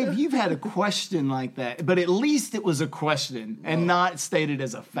 Dave, you've had a question like that, but at least it was a question and not stated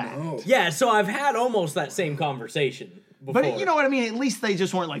as a fact. No. Yeah, so I've had almost that same conversation before. But you know what I mean? At least they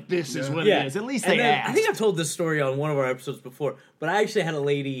just weren't like, this is what it is. At least And they then, asked. I think I've told this story on one of our episodes before, but I actually had a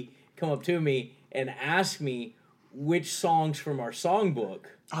lady come up to me and ask me which songs from our songbook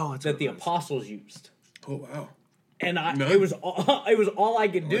that the apostles used. Oh, wow. And it was all I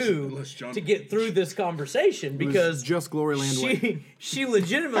could do Unless John- to get through this conversation because just Glory Land way. she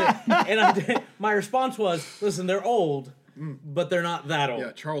legitimately and my response was, listen, they're old, but they're not that old.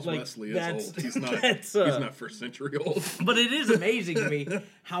 Yeah, Charles Like, Wesley is that's- old. He's not. that's, He's not first century old. But it is amazing to me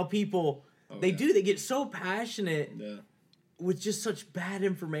how people they get so passionate Yeah. with just such bad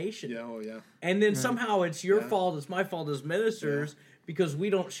information. Yeah. Oh, yeah. And then somehow it's your fault, it's my fault as ministers because we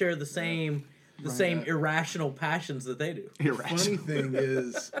don't share the same irrational passions that they do. Funny thing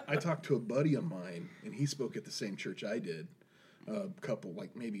is, I talked to a buddy of mine, and he spoke at the same church I did, a couple,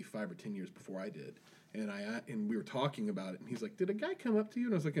 like maybe 5 or 10 years before I did. and we were talking about it, and he's like, "Did a guy come up to you?"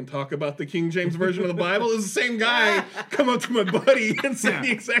 And I was like, "And talk about the King James version of the Bible?" It was the same guy come up to my buddy and said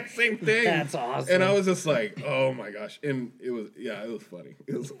the exact same thing. That's awesome. And I was just like, "Oh my gosh!" And it was funny.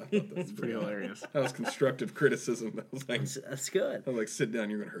 I thought that was Pretty hilarious. That was constructive criticism. I was like, That's good. I was like, "Sit down,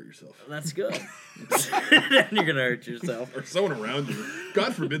 you're gonna hurt yourself." That's good. You're gonna hurt yourself. Or someone around you.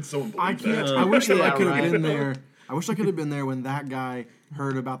 God forbid someone I believes can't. that. I wish that I Yeah, could have right. been there. I wish I could have been there when that guy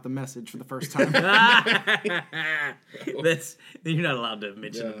heard about the message for the first time. That's you're not allowed to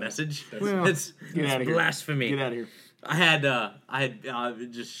mention the message. Well, That's Get out of here. blasphemy. Get out of here. I had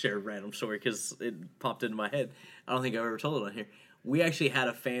just share a random story because it popped into my head. I don't think I've ever told it on here. We actually had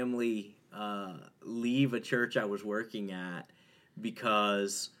a family leave a church I was working at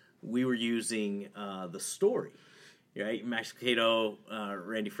because we were using the story. Right, Max Cato,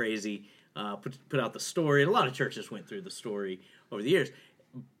 Randy Frazee put out the story, and a lot of churches went through the story over the years.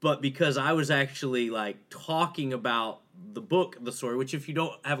 But because I was actually like talking about the book, the story, which if you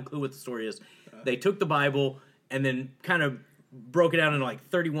don't have a clue what the story is, they took the Bible and then kind of broke it down into like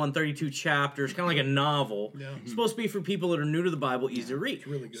 31, 32 chapters, kind of like a novel. Yeah. It's supposed to be for people that are new to the Bible, easy to read. It's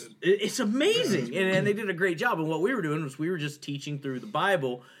really good. It's amazing, and they did a great job. And what we were doing was we were just teaching through the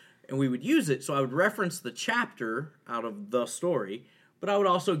Bible, and we would use it. So I would reference the chapter out of the story, but I would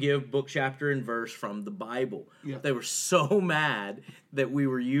also give book, chapter, and verse from the Bible. Yeah. They were so mad that we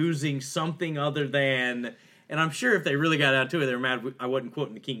were using something other than, and I'm sure if they really got down to it, they were mad I wasn't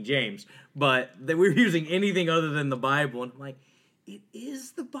quoting the King James, but that we were using anything other than the Bible. And I'm like, it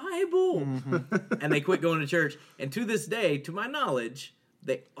is the Bible. And they quit going to church. And to this day, to my knowledge,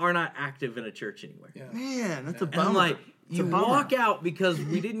 they are not active in a church anywhere. Yeah. Man, that's a And bummer. I'm like, It's a you bummer. walk out because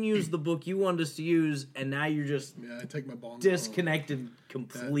we didn't use the book you wanted us to use, and now you're just Yeah, I take my ball. and disconnected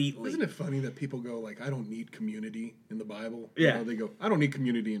completely. Isn't it funny that people go like, "I don't need community in the Bible"? Yeah. You know, they go, "I don't need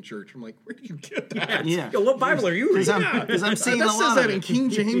community in church." I'm like, where did you get that? Yeah. Yo, what Bible are you reading? Because I'm seeing That a says lot that of in it. King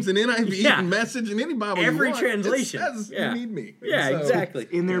James and NIV Yeah. and Message and any Bible. Every you want, translation. It says Yeah. you need me. Yeah, So, exactly.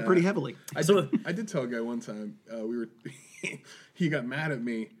 In there Yeah. pretty heavily. I did tell a guy one time we were he got mad at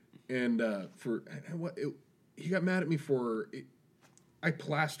me and he got mad at me for I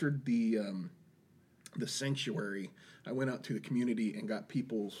plastered the sanctuary. I went out to the community and got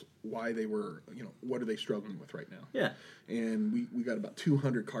people's why they were, what are they struggling with right now? Yeah. And we got about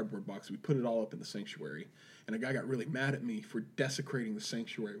 200 cardboard boxes. We put it all up in the sanctuary. And a guy got really mad at me for desecrating the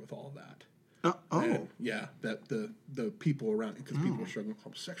sanctuary with all that. And, yeah, that the people around it, because people are struggling with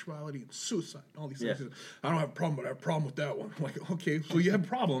homosexuality and suicide and all these things. Yeah. I don't have a problem, but I have a problem with that one. I'm like, okay, so you have a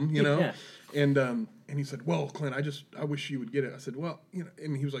problem, Yeah. And he said, well, Clint, I wish you would get it. I said, well,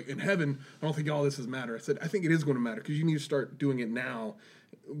 and he was like, in heaven, I don't think all this is matter. I said, I think it is going to matter because you need to start doing it now,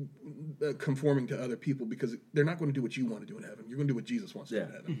 conforming to other people, because they're not going to do what you want to do in heaven. You're going to do what Jesus wants to do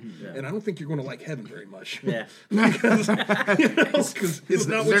in heaven. Yeah. And I don't think you're going to like heaven very much. Yeah. Because it's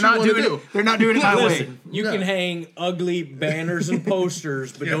not what They're you not want to doing do. it. They're not doing it my way. Listen, you can hang ugly banners and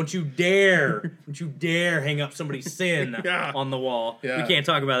posters, but don't you dare hang up somebody's sin Yeah. on the wall. Yeah. We can't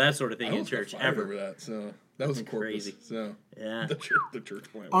talk about that sort of thing I in was church fired ever. over that. So that was in Corpus. crazy. So Yeah. the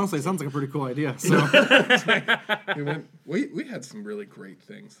church plant. Honestly, it sounds like a pretty cool idea. So we had some really great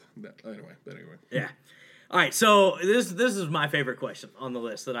things. Anyway. Yeah. All right, so this is my favorite question on the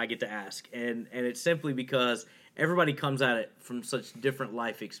list that I get to ask, and it's simply because everybody comes at it from such different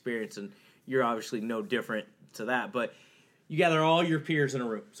life experience, and you're obviously no different to that. But you gather all your peers in a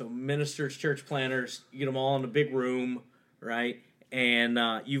room, so ministers, church planners, you get them all in a big room, right? And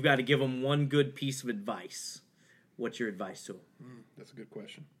you've got to give them one good piece of advice. What's your advice to them? That's a good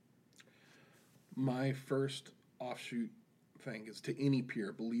question. My first offshoot thing is to any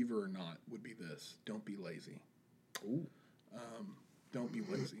peer, believer or not, would be this: don't be lazy. Don't be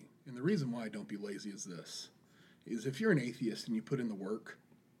lazy. And the reason why don't be lazy is this: is if you're an atheist and you put in the work,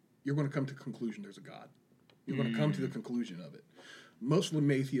 you're going to come to the conclusion there's a God. You're going to come to the conclusion of it. Most of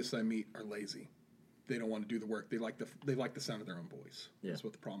the atheists I meet are lazy. They don't want to do the work. They like the sound of their own voice. Yeah. That's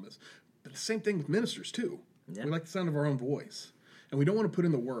what the problem is. But the same thing with ministers too. Yeah. We like the sound of our own voice, and we don't want to put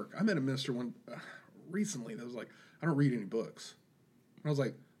in the work. I met a minister recently that was like, "I don't read any books," and I was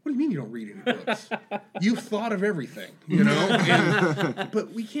like, "What do you mean you don't read any books? You've thought of everything,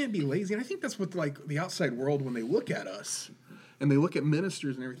 but we can't be lazy." And I think that's what the outside world, when they look at us and they look at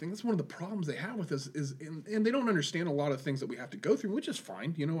ministers and everything, that's one of the problems they have with us and they don't understand a lot of things that we have to go through, which is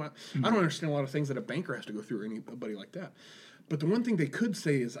fine. I don't understand a lot of things that a banker has to go through or anybody like that. But the one thing they could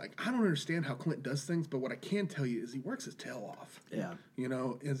say is, like, I don't understand how Clint does things, but what I can tell you is he works his tail off. Yeah. You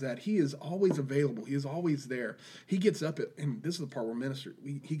know, is that he is always available. He is always there. He gets up and this is the part where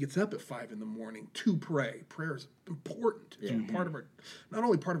he gets up at 5 a.m. to pray. Prayer is important. It's part of our, not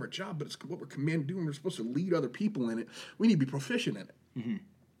only part of our job, but it's what we're commanded to do, and we're supposed to lead other people in it. We need to be proficient in it.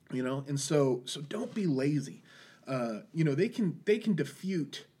 You know, and so don't be lazy. You know, they can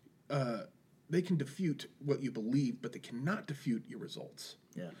defute what you believe, but they cannot defute your results.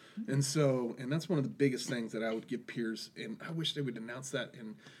 Yeah. And that's one of the biggest things that I would give peers, and I wish they would announce that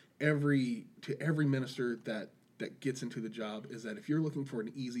to every minister that gets into the job, is that if you're looking for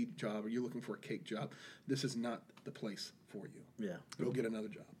an easy job or you're looking for a cake job, this is not the place for you. Yeah. Go get another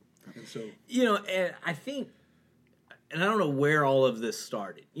job. And so, you know, and I think, and I don't know where all of this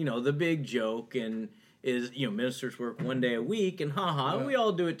started. You know, the big joke is, you know, ministers work one day a week, and we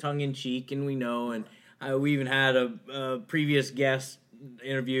all do it tongue in cheek, and we know, and we even had a previous guest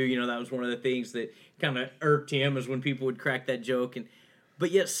interview. You know, that was one of the things that kind of irked him, is when people would crack that joke,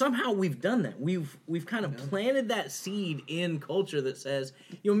 but yet somehow we've done that. We've kind of planted that seed in culture that says,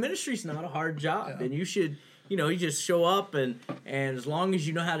 you know, ministry's not a hard job, and you should, you know, you just show up, and as long as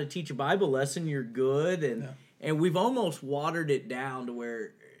you know how to teach a Bible lesson, you're good, and we've almost watered it down to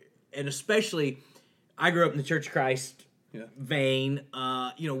where, and especially, I grew up in the Church of Christ vein.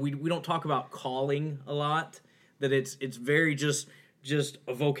 You know, we don't talk about calling a lot. That it's very just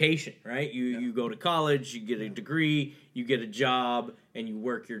a vocation, right? You go to college, you get a degree, you get a job, and you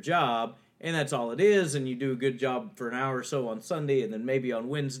work your job, and that's all it is. And you do a good job for an hour or so on Sunday, and then maybe on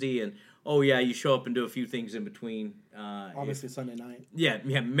Wednesday, and you show up and do a few things in between. Obviously, Sunday night. Yeah,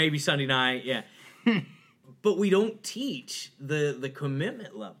 maybe Sunday night. Yeah, but we don't teach the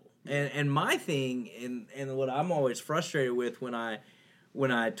commitment level. And my thing, and what I'm always frustrated with when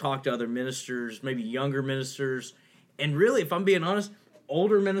I talk to other ministers, maybe younger ministers, and really, if I'm being honest,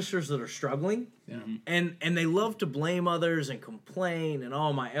 older ministers that are struggling, and they love to blame others and complain, and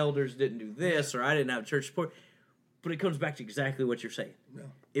my elders didn't do this, or I didn't have church support. But it comes back to exactly what you're saying. Yeah.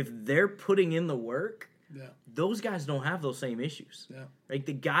 If they're putting in the work, those guys don't have those same issues. Yeah. Like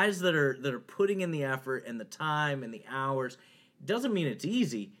the guys that are putting in the effort and the time and the hours, doesn't mean it's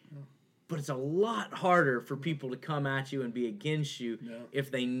easy, but it's a lot harder for people to come at you and be against you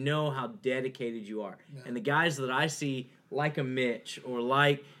if they know how dedicated you are. Yeah. And the guys that I see, like a Mitch, or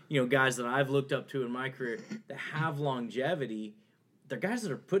like, you know, guys that I've looked up to in my career that have longevity, they're guys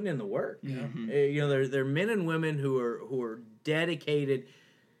that are putting in the work. Yeah. You know, they're men and women who are dedicated,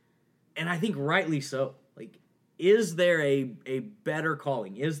 and I think rightly so. Like, is there a better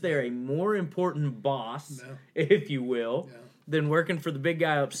calling? Is there a more important boss, if you will, than working for the big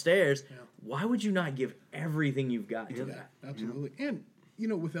guy upstairs? Yeah. Why would you not give everything you've got to that? Absolutely. And, you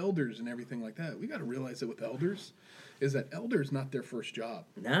know, with elders and everything like that, we got to realize that with elders, is that elders not their first job.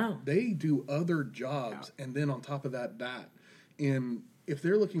 No. They do other jobs, and then on top of that. And if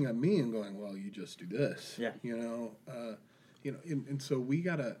they're looking at me and going, well, you just do this, you know, and so we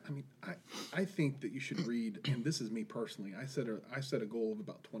gotta. I mean, I think that you should read, and this is me personally. I set a goal of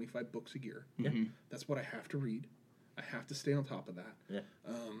about 25 books a year. Yeah. That's what I have to read. I have to stay on top of that. Yeah.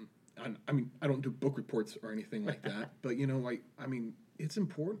 I mean, I don't do book reports or anything like that, but you know, like, I mean, it's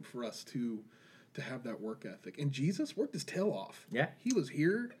important for us to have that work ethic. And Jesus worked his tail off. Yeah. He was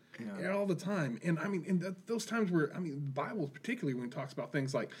here all the time. And I mean, those times where, I mean, the Bible particularly when it talks about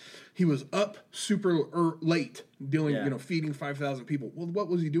things like he was up super late dealing, you know, feeding 5,000 people. Well, what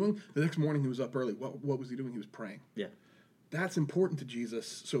was he doing? The next morning he was up early. What was he doing? He was praying. Yeah. That's important to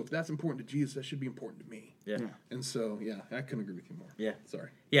Jesus. So if that's important to Jesus, that should be important to me. Yeah. And so, I couldn't agree with you more. Yeah.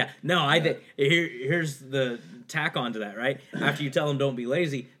 Sorry. Yeah. No, I think here's the tack onto that, right? After you tell them don't be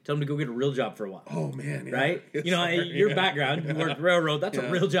lazy, tell them to go get a real job for a while. Oh, man. Yeah. Right? You know, your background, you worked railroad, that's a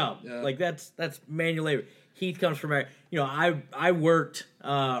real job. Yeah. Like, that's manual labor. Heath comes from, you know, I worked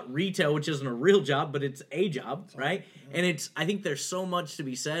retail, which isn't a real job, but it's a job, right? Yeah. And I think there's so much to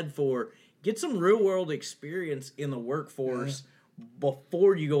be said for get some real world experience in the workforce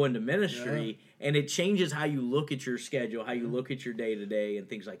before you go into ministry, and it changes how you look at your schedule, how you look at your day to day, and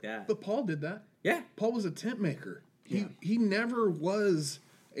things like that. But Paul did that. Yeah, Paul was a tent maker. He never was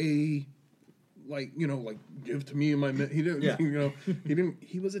a give to me my he didn't you know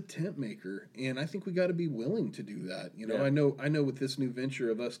he was a tent maker, and I think we got to be willing to do that. You know, I know with this new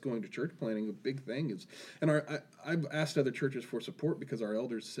venture of us going to church planting, a big thing is, and I've asked other churches for support because our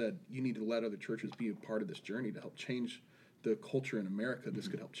elders said you need to let other churches be a part of this journey to help change the culture in America. This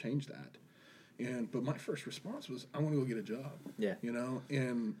could help change that. But my first response was, I want to go get a job. Yeah, you know,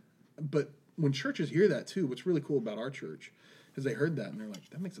 but when churches hear that too, what's really cool about our church because they heard that and they're like,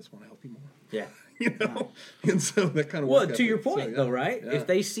 that makes us want to help you more. Yeah. You know, and so that kind of Well, to your point, though, right? Yeah. If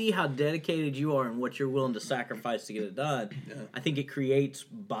they see how dedicated you are and what you're willing to sacrifice to get it done, I think it creates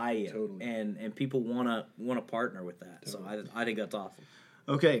buy-in, Totally. and people want to partner with that. Totally. So I think that's awesome.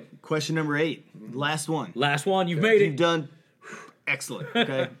 Okay, question number 8, last one. Last one, you've made You've it. done excellent.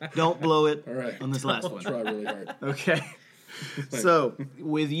 Okay, don't blow it All right. on this last I'll one. try really hard. Okay. So,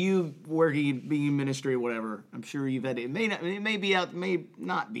 with you working, being in ministry or whatever, I'm sure you've had it may be out, may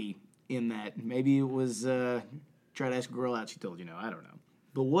not be in that. Maybe it was try to ask a girl out, she told you no. I don't know.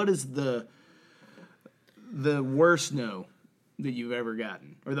 But what is the worst no that you've ever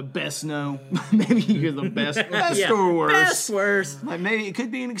gotten, or the best no? Maybe you're the best or worst. Best, worst. Like maybe it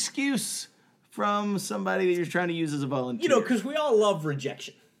could be an excuse from somebody that you're trying to use as a volunteer. You know, because we all love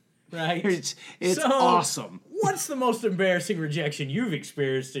rejection, right? it's So, awesome. What's the most embarrassing rejection you've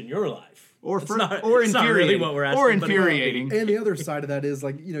experienced in your life? Or It's for, not- or it's not infuriating. really what we're asking, or but it will be. infuriating. And the other side of that is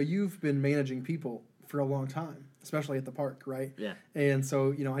like, you've been managing people for a long time, especially at the park, right? Yeah. And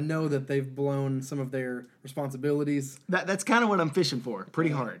so, I know that they've blown some of their responsibilities. That's kind of what I'm fishing for.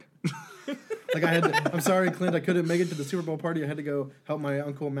 Pretty hard. Like I'm sorry, Clint, I couldn't make it to the Super Bowl party. I had to go help my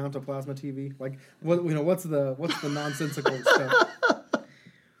uncle mount a plasma TV. Like, what's the nonsensical stuff?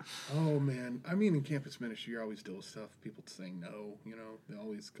 Oh man, I mean, in campus ministry, you always deal with stuff. People saying no, they're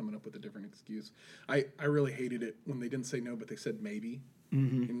always coming up with a different excuse. I really hated it when they didn't say no, but they said maybe.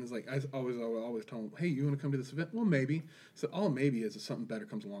 Mm-hmm. And it's like I always tell them, hey, you want to come to this event? Well, maybe. So all maybe is if something better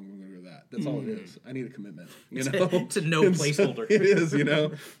comes along, we're going to go to that. That's all it is. I need a commitment. It's a no And placeholder. So it is,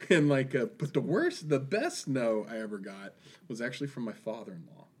 and like, but the best no I ever got was actually from my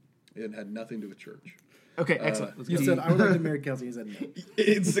father-in-law. It had nothing to do with church. Okay, excellent. Let's You go. said, I would like to marry Kelsey. He said no.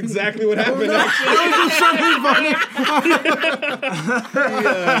 It's exactly what happened.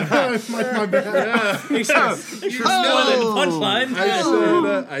 my bad. You're spoiling the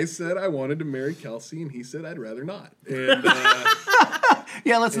punchline. I said I wanted to marry Kelsey, and he said I'd rather not. And,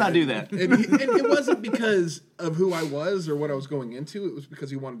 Yeah, let's not do that. and it wasn't because of who I was or what I was going into. It was because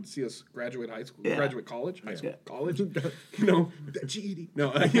he wanted to see us graduate college, GED. No,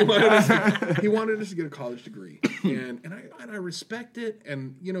 he wanted us to get a college degree, and I respect it.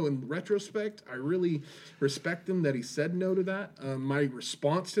 And in retrospect, I really respect him that he said no to that. My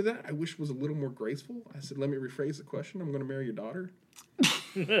response to that, I wish, was a little more graceful. I said, "Let me rephrase the question. I'm going to marry your daughter."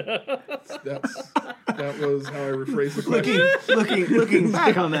 That was how I rephrased the question. Looking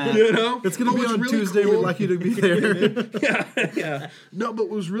back on that, It's going to be on really Tuesday. cool- We'd like you to be there. yeah. No, but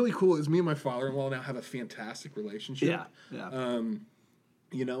what was really cool is me and my father-in-law now have a fantastic relationship. yeah.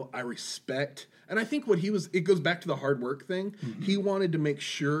 I respect, and I think it goes back to the hard work thing. Mm-hmm. He wanted to make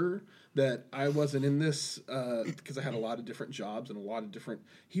sure that I wasn't in this because I had a lot of different jobs and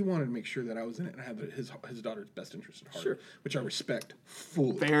he wanted to make sure that I was in it and I had his daughter's best interest at heart, which I respect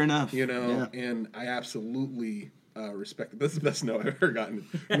fully. Fair enough. Yeah. And I absolutely respect it. That's the best no I've ever gotten.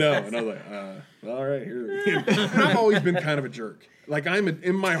 No, and I was like, all right, here. And I've always been kind of a jerk. Like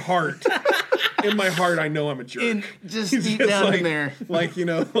in my heart, I know I'm a jerk. Just deep down in there. Like, I'm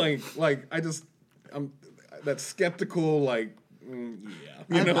that skeptical, like, yeah.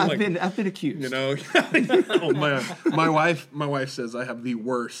 I've been accused. My wife says I have the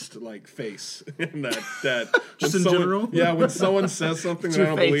worst face in that Just in general? Yeah, when someone says something that I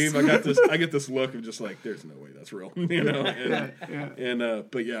don't face. believe, I get this look of just like, there's no way that's real,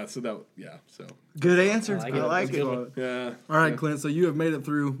 so Good answer. I it. like That's it. a good one. yeah. All right, Clint. So you have made it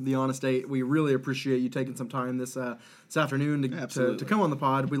through the Honest 8. We really appreciate you taking some time this afternoon to come on the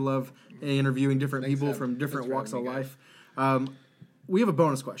pod. We love interviewing different people from different walks of life. We have a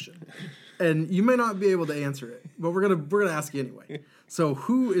bonus question, and you may not be able to answer it, but we're gonna ask you anyway. So,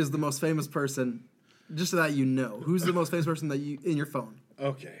 who is the most famous person? Just so that you know, who's the most famous person that you in your phone?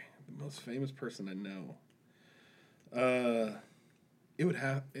 Okay, the most famous person I know. It would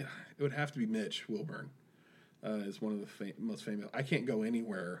have to be Mitch Wilburn. Is one of the most famous. I can't go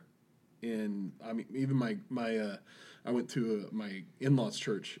anywhere. Even my I went to my in-laws'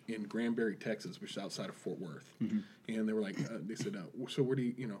 church in Granbury, Texas, which is outside of Fort Worth, and they were like, they said, so where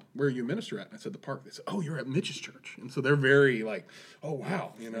are you a minister at? And I said, the park. They said, oh, you're at Mitch's church, and so they're very like, oh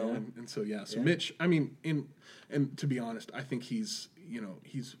wow, and so Mitch. And to be honest, I think he's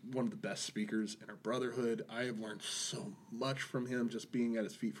one of the best speakers in our brotherhood. I have learned so much from him just being at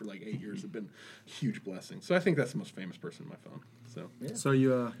his feet for like 8 years. Have been a huge blessing. So I think that's the most famous person in my phone. So So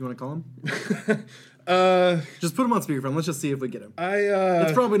you want to call him? Just put him on speakerphone. Let's just see if we get him.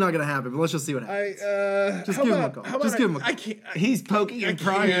 It's probably not going to happen, but let's just see what happens. Just give him a call. Just give him a call. I can't. He's poking and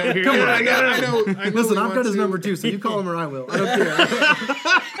prying. Come on. I know. Listen, I've got his number too, so you call him or I will. I don't care.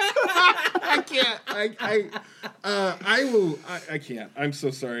 I can't. I will. I can't. I'm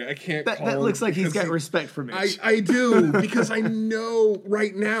so sorry. I can't. That looks like he's got respect for Mitch. I do, because I know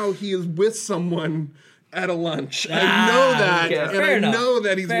right now he is with someone at a lunch. I know that, okay. and Fair I enough. know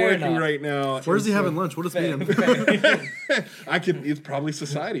that he's Fair working enough. right now. Where's he And having lunch? What is meet him? I could. It's probably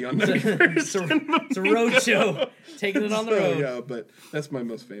society on that. It's a road show. Taking it on the road. Yeah, but that's my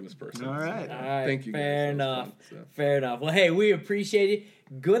most famous person. All right. All right. Thank you, guys. Fair That was enough. fun, so. Fair enough. Well, hey, we appreciate it.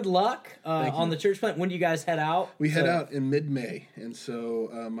 Good luck on the church plant. When do you guys head out? We head out in mid-May, and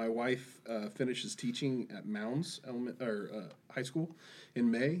so my wife finishes teaching at Mounds High School in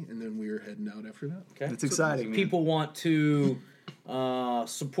May, and then we are heading out after that. Okay. It's exciting. man. People want to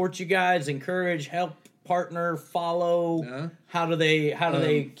support you guys, encourage, help, partner, follow. Yeah. How do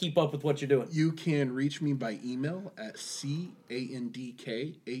they keep up with what you're doing? You can reach me by email at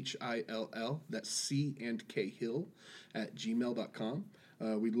CANDKHILL, that's C and K Hill, at gmail.com.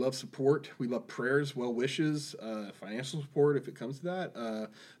 We'd love support. We love prayers, well wishes, financial support if it comes to that.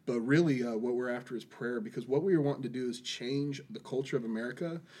 But really, what we're after is prayer, because what we are wanting to do is change the culture of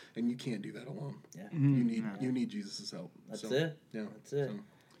America, and you can't do that alone. Yeah. You need Jesus' help. That's So, it. Yeah, That's it. so.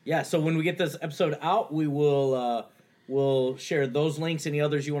 Yeah, so when we get this episode out, we will we'll share those links. Any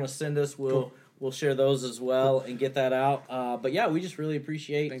others you want to send us, we'll share those as well and get that out. But yeah, we just really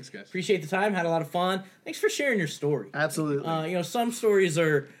appreciate the time. Had a lot of fun. Thanks for sharing your story. Absolutely. Some stories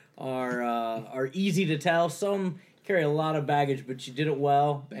are easy to tell. Some carry a lot of baggage, but you did it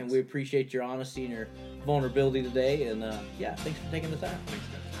well, and we appreciate your honesty and your vulnerability today. And thanks for taking the time.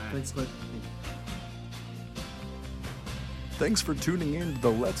 Thanks, Clint. Thanks for tuning in to the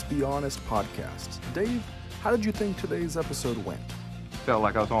Let's Be Honest podcast. Dave, how did you think today's episode went? Felt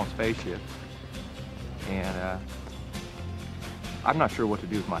like I was on a spaceship. And I'm not sure what to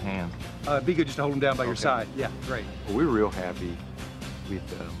do with my hands. Be good just to hold them down by your Okay. side. Yeah, great. Well, we were real happy with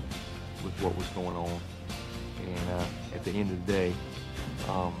what was going on. And at the end of the day,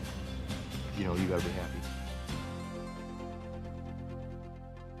 you got to be happy.